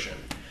mere Christian.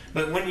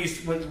 But what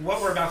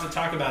we're about to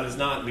talk about is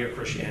not mere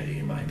Christianity,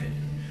 in my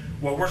opinion.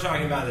 What we're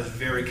talking about is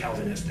very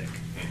Calvinistic.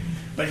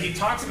 But he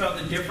talks about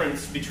the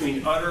difference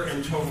between utter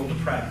and total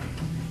depravity.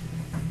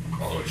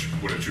 Oh,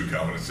 would a true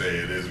Calvinist say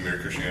it is mere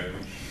Christianity?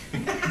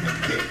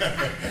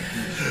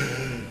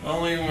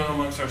 Only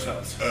amongst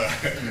ourselves.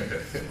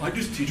 I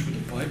just teach with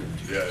the Bible.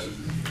 Yeah.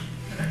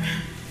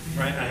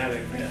 Right? I had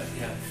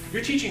yeah.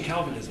 You're teaching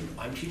Calvinism.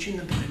 I'm teaching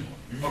the Bible.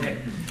 Okay.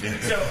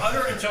 So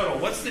utter and total.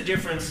 What's the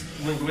difference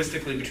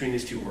linguistically between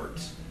these two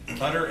words?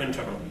 Utter and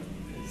total.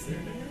 Is there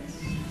a difference?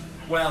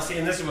 Well, see,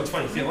 and this is what's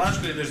funny.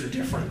 Theologically, there's a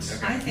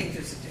difference. I think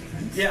there's a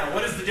difference. Yeah.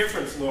 What is the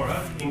difference,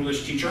 Laura?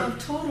 English teacher. Well,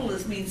 total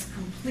means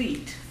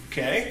complete.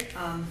 Okay.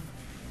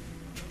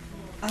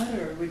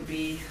 Utter would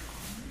be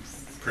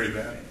Pretty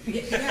bad.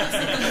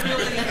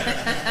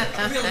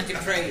 really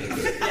depraved.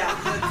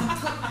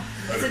 Yeah.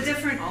 It's a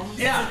different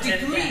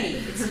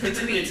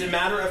degree. It's a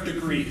matter of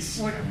degrees.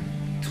 What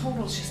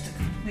total's just a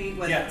complete.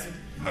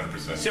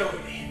 100%. So,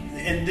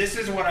 and this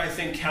is what I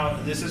think.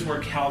 This is where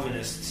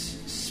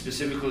Calvinists,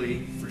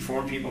 specifically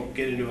Reformed people,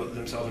 get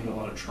themselves into a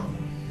lot of trouble.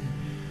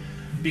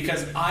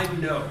 Because I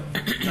know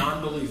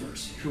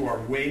non-believers who are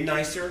way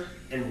nicer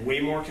and way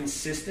more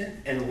consistent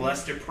and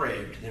less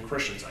depraved than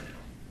Christians I know.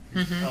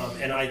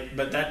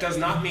 But that does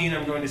not mean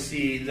I'm going to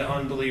see the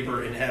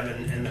unbeliever in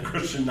heaven and the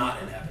Christian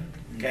not in heaven.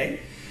 Okay.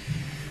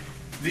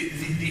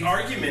 The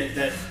argument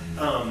that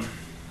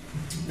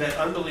that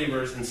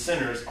unbelievers and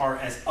sinners are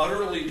as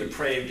utterly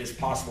depraved as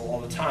possible all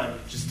the time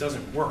just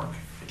doesn't work.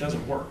 It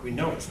doesn't work. We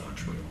know it's not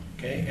true.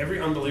 Okay. Every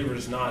unbeliever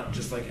is not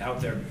just like out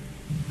there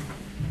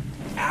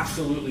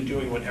absolutely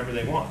doing whatever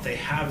they want. They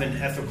have an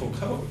ethical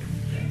code.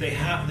 They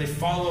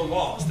follow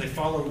laws. They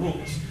follow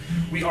rules.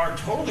 We are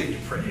totally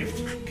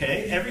depraved.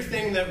 Okay,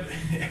 everything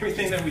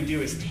that we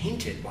do is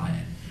tainted by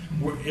it.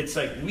 It's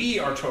like we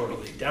are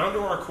totally down to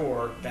our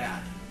core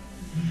bad.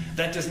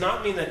 That does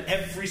not mean that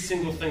every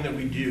single thing that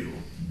we do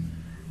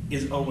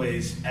is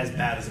always as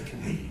bad as it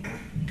can be.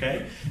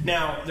 Okay.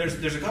 Now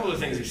there's a couple of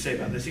things you say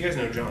about this. You guys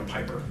know John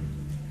Piper.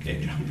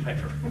 Okay, John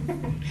Piper.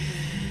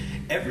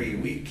 Every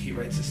week he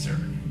writes a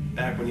sermon.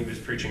 Back when he was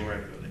preaching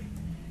regularly.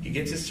 He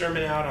gets his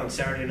sermon out on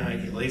Saturday night,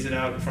 he lays it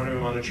out in front of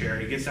him on a chair,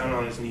 he gets down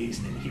on his knees,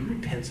 and he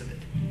repents of it.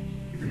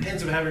 He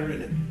repents of having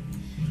written it.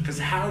 Because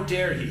how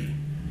dare he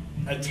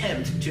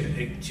attempt to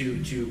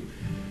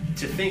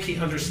think he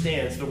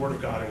understands the Word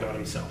of God and God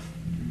himself.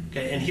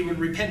 Okay, and he would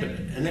repent of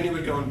it, and then he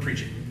would go and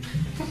preach it.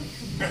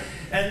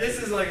 And this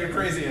is like a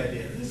crazy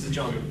idea.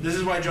 This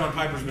is why John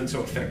Piper's been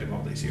so effective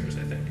all these years,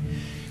 I think.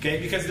 Okay,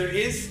 because there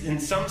is, in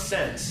some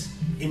sense,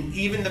 in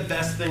even the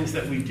best things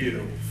that we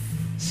do,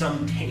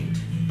 some taint.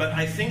 But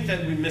I think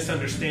that we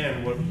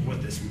misunderstand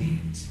what this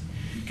means.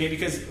 Okay,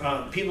 because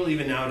people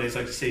even nowadays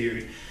like to say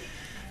you're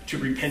to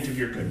repent of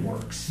your good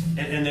works.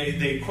 And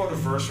they quote a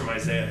verse from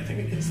Isaiah, I think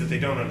it is, that they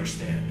don't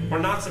understand. We're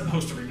not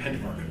supposed to repent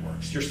of our good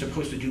works. You're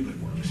supposed to do good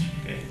works.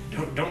 Okay?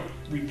 Don't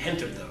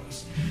repent of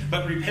those.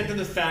 But repent of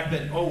the fact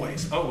that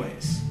always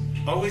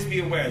be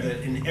aware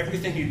that in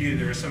everything you do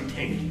there is some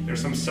taint,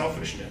 there's some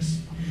selfishness.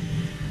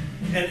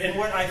 And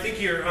what I think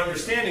you're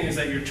understanding is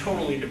that you're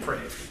totally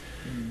depraved,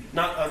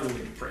 not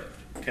utterly depraved.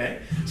 Okay?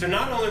 So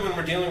not only when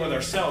we're dealing with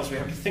ourselves, we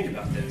have to think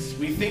about this.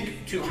 We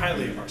think too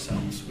highly of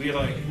ourselves. We're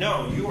like,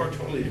 no, you are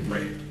totally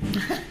depraved.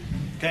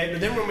 Okay?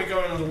 But then when we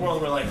go into the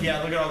world, we're like,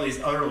 yeah, look at all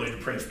these utterly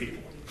depraved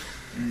people.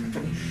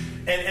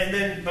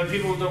 But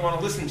people don't want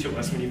to listen to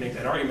us when you make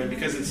that argument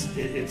because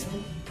it's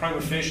prima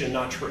facie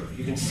not true.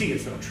 You can see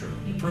it's not true.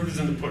 The proof is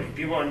in the pudding.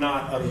 People are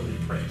not utterly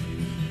depraved.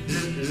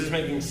 Is this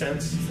making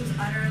sense? This is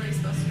utterly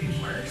supposed to be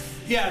worse.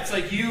 Yeah, it's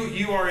like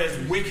you are as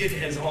wicked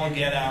as all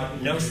get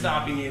out, no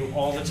stopping you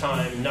all the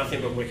time,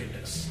 nothing but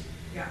wickedness.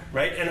 Yeah.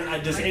 Right?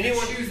 And does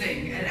anyone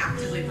choosing and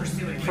actively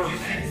pursuing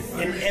wickedness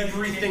in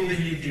everything that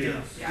you do?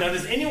 Yeah. Now,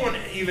 does anyone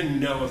even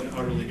know of an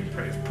utterly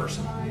depraved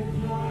person?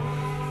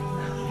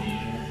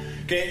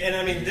 Okay, and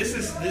I mean this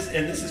is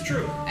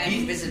true. And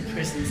you visit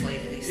prisons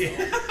lately. So.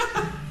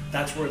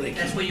 That's where they.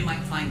 That's where you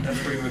might find them.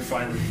 That's where you would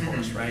find them, of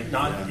course, right?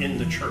 Not in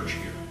the church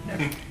here.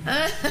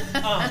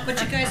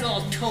 But you guys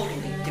all totally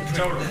depraved.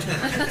 Totally. A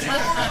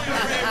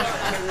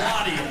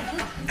lot of you.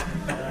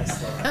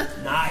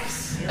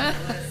 Nice.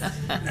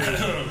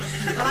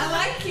 I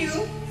like you.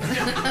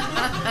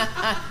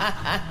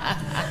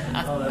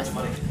 Oh, that's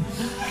funny.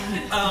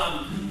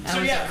 That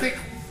was a quick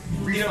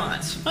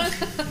response.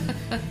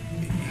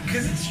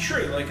 Because it's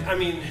true. Like, I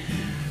mean,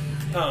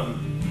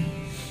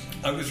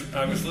 I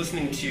was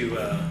listening to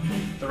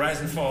The Rise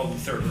and Fall of the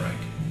Third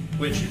Reich,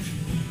 which, if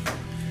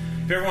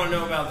you ever want to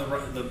know about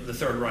the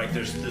Third Reich,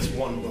 there's this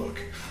one book.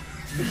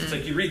 It's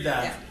like you read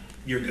that,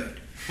 you're good.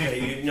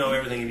 Okay, you know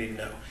everything you need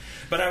to know.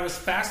 But I was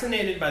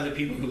fascinated by the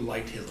people who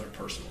liked Hitler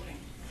personally.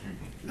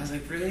 I was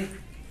like, really?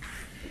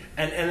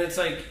 And it's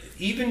like,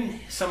 even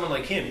someone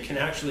like him can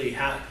actually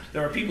have,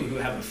 there are people who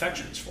have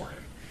affections for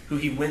him, who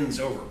he wins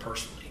over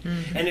personally.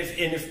 And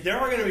if there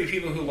are going to be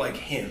people who like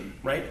him,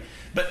 right?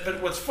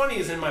 But what's funny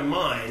is in my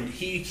mind,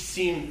 he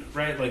seemed,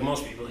 right, like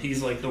most people,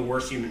 he's like the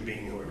worst human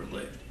being who ever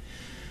lived.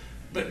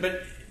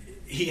 But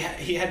he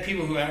had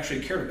people who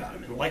actually cared about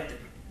him and liked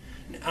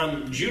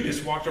him.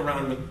 Judas walked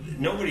around with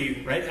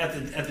nobody, right?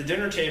 At the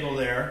dinner table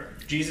there,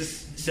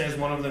 Jesus says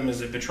one of them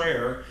is a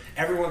betrayer.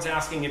 Everyone's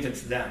asking if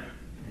it's them.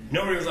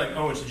 Nobody was like,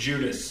 oh, it's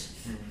Judas.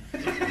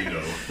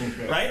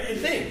 Right? And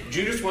think,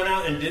 Judas went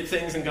out and did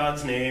things in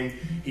God's name.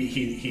 He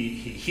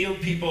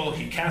healed people.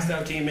 He cast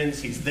out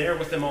demons. He's there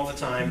with them all the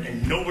time,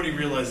 and nobody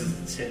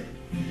realizes it's him.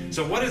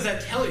 So what does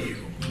that tell you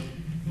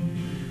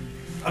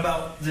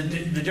about the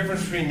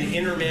difference between the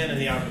inner man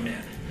and the outer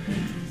man?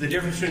 The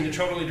difference between the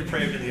totally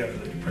depraved and the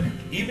utterly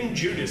depraved. Even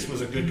Judas was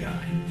a good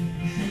guy.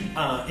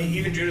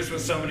 Even Judas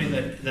was somebody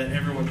that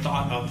everyone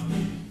thought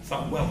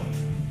well of.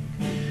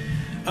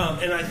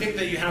 And I think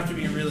that you have to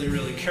be really,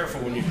 really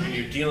careful when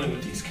you're dealing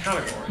with these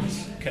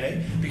categories,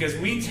 okay? Because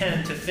we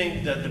tend to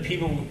think that the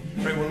people,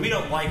 right, when we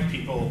don't like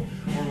people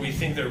or we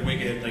think they're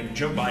wicked, like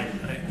Joe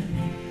Biden, right?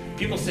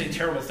 People say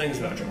terrible things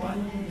about Joe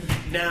Biden.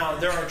 Now,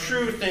 there are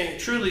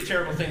truly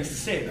terrible things to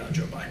say about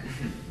Joe Biden,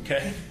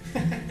 okay?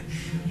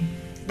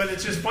 But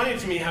it's just funny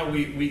to me how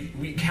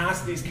we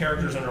cast these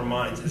characters in our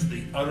minds as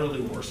the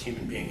utterly worst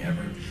human being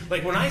ever.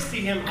 Like, when I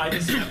see him, I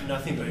just have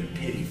nothing but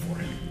pity for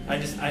him. I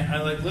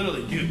like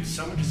literally, dude,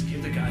 someone just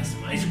give the guy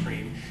some ice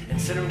cream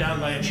and sit him down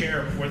by a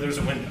chair where there's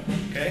a window,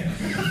 okay?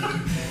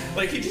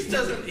 Like, he just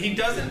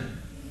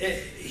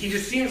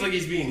seems like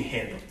he's being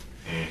handled,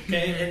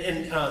 okay?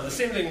 And the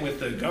same thing with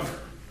the governor,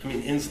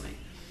 Inslee.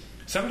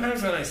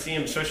 Sometimes when I see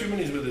him, especially when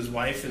he's with his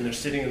wife and they're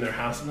sitting in their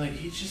house, I'm like,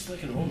 he's just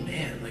like an old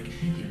man. Like,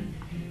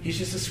 he's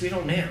just a sweet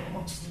old man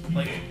almost.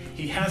 Like,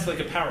 he has like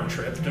a power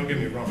trip, don't get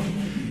me wrong.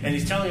 And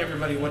he's telling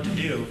everybody what to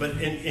do. But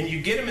and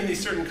you get him in these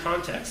certain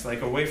contexts,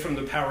 like away from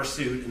the power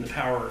suit and the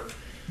power,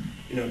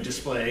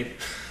 display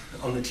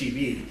on the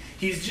TV.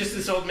 He's just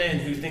this old man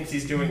who thinks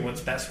he's doing what's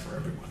best for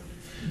everyone.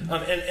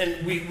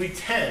 And we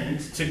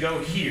tend to go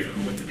here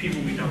with the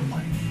people we don't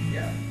like.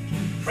 Yeah.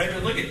 Right?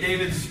 But look at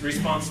David's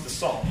response to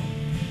Saul.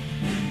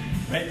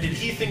 Right? Did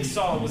he think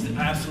Saul was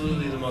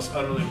absolutely the most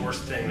utterly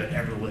worst thing that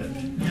ever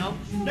lived? Nope.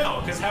 No,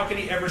 because how could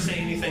he ever say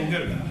anything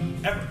good about him?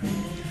 Ever.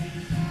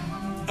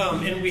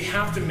 And we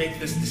have to make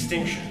this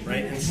distinction,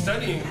 right? In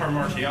studying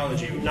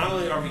hamartiology, not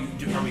only are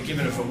we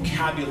given a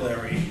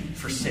vocabulary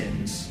for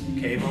sins,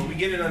 okay, but we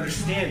get an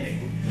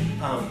understanding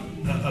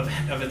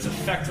of its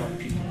effect on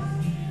people.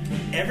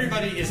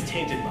 Everybody is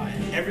tainted by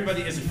it.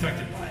 Everybody is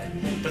affected by it.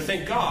 But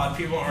thank God,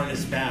 people aren't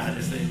as bad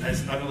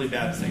as utterly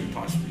bad as they could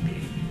possibly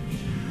be.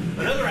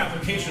 Another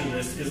application of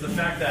this is the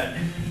fact that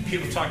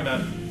people talk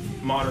about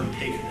modern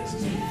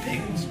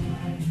pagans.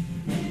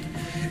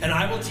 And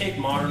I will take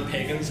modern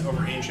pagans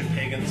over ancient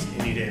pagans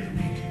any day of the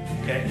week.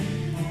 Okay?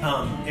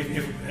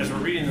 If as we're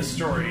reading the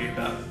story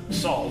about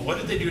Saul, what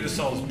did they do to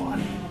Saul's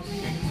body?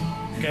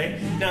 Okay?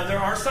 Now, there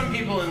are some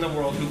people in the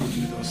world who will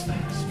do those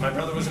things. My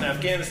brother was in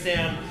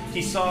Afghanistan.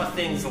 He saw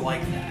things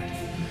like that.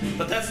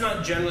 But that's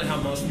not generally how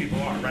most people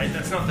are, right?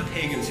 That's not the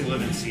pagans who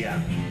live in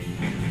Seattle.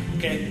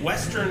 Okay,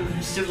 Western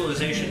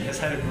civilization has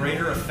had a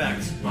greater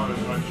effect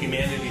on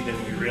humanity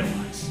than we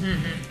realize.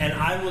 Mm-hmm. And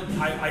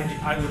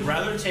I would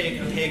rather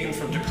take a pagan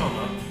from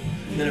Tacoma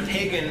than a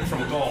pagan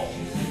from Gaul,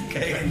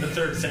 okay, in the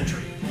 3rd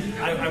century.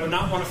 I would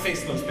not want to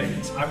face those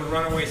pagans. I would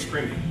run away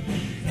screaming.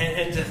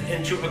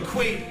 And to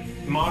equate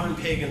modern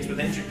pagans with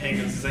ancient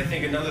pagans is, I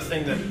think, another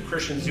thing that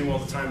Christians do all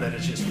the time that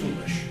is just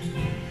foolish.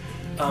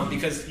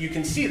 Because you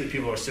can see that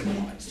people are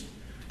civilized.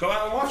 Go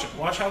out and watch them.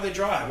 Watch how they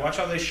drive. Watch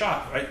how they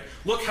shop, right?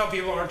 Look how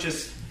people aren't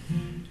just...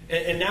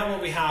 And now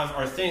what we have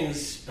are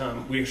things...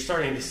 we're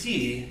starting to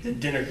see the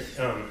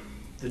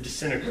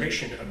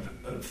disintegration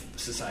of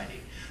society.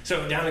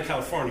 So down in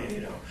California,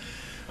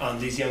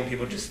 these young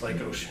people just like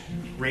go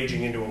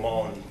raging into a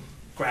mall and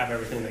grab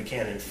everything they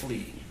can and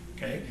flee,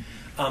 okay?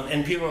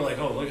 And people are like,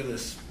 oh, look at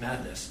this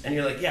madness. And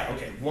you're like, yeah,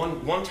 okay.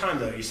 One time,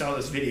 though, you saw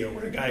this video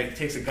where a guy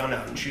takes a gun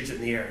out and shoots it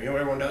in the air. You know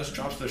what everyone does?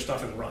 Drops their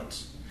stuff and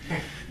runs.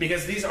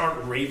 Because these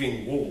aren't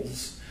raving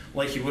wolves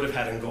like you would have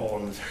had in Gaul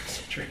in the 3rd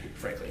century,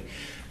 frankly.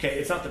 Okay,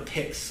 it's not the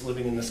Picts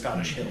living in the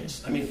Scottish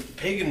hills.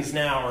 Pagans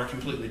now are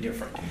completely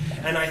different.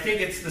 And I think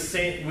it's the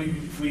same,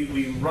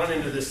 we run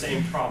into the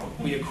same problem.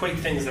 We equate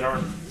things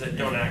that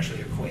don't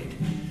actually equate.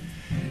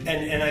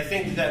 And I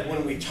think that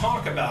when we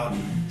talk about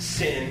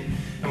sin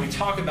and we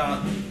talk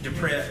about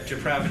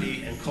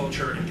depravity and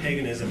culture and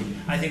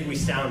paganism, I think we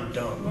sound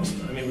dumb most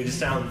of the time. We just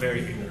sound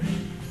very ignorant,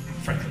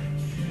 frankly.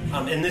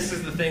 And this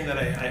is the thing that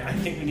I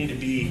think we need to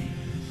be,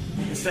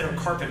 instead of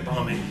carpet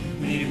bombing,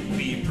 we need to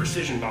be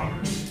precision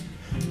bombers.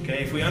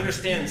 Okay? If we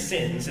understand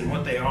sins and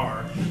what they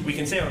are, we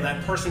can say, oh,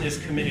 that person is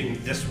committing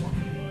this one,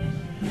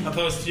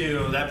 opposed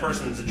to that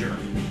person's a jerk.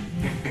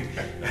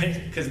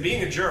 Right? Because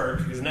being a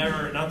jerk is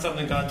not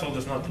something God told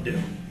us not to do.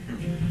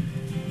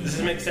 Does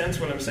this make sense,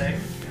 what I'm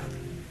saying?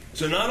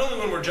 So not only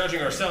when we're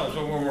judging ourselves,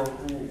 but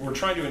when we're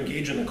trying to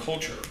engage in the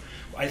culture,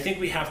 I think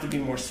we have to be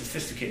more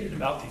sophisticated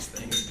about these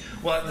things,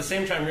 while at the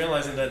same time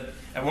realizing that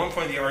at one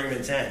point the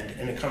arguments end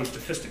and it comes to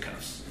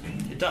fisticuffs.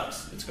 It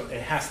does.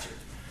 It has to.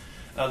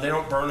 They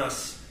don't burn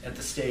us at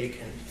the stake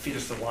and feed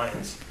us the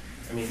lions.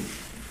 I mean,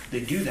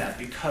 they do that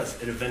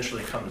because it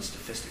eventually comes to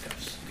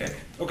fisticuffs.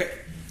 Okay.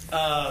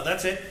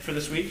 That's it for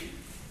this week.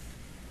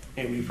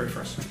 Hey, will you pray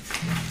for us?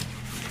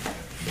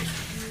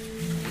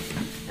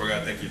 Lord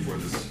God, thank you for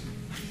this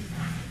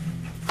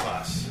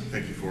class.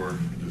 Thank you for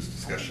this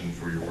discussion,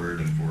 for your word,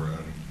 and for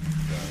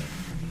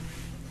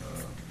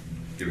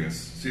giving us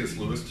C.S.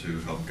 Lewis to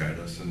help guide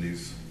us in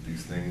these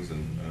things.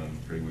 And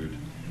pray we would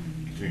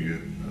continue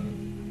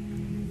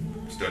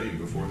to study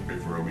before and pray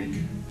for our week.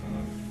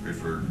 Pray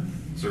for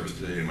service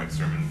today and Mike's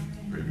sermon.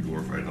 Pray to be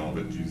glorified in all of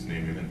it. In Jesus'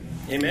 name, amen.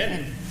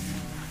 Amen.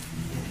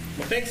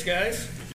 Well, thanks, guys.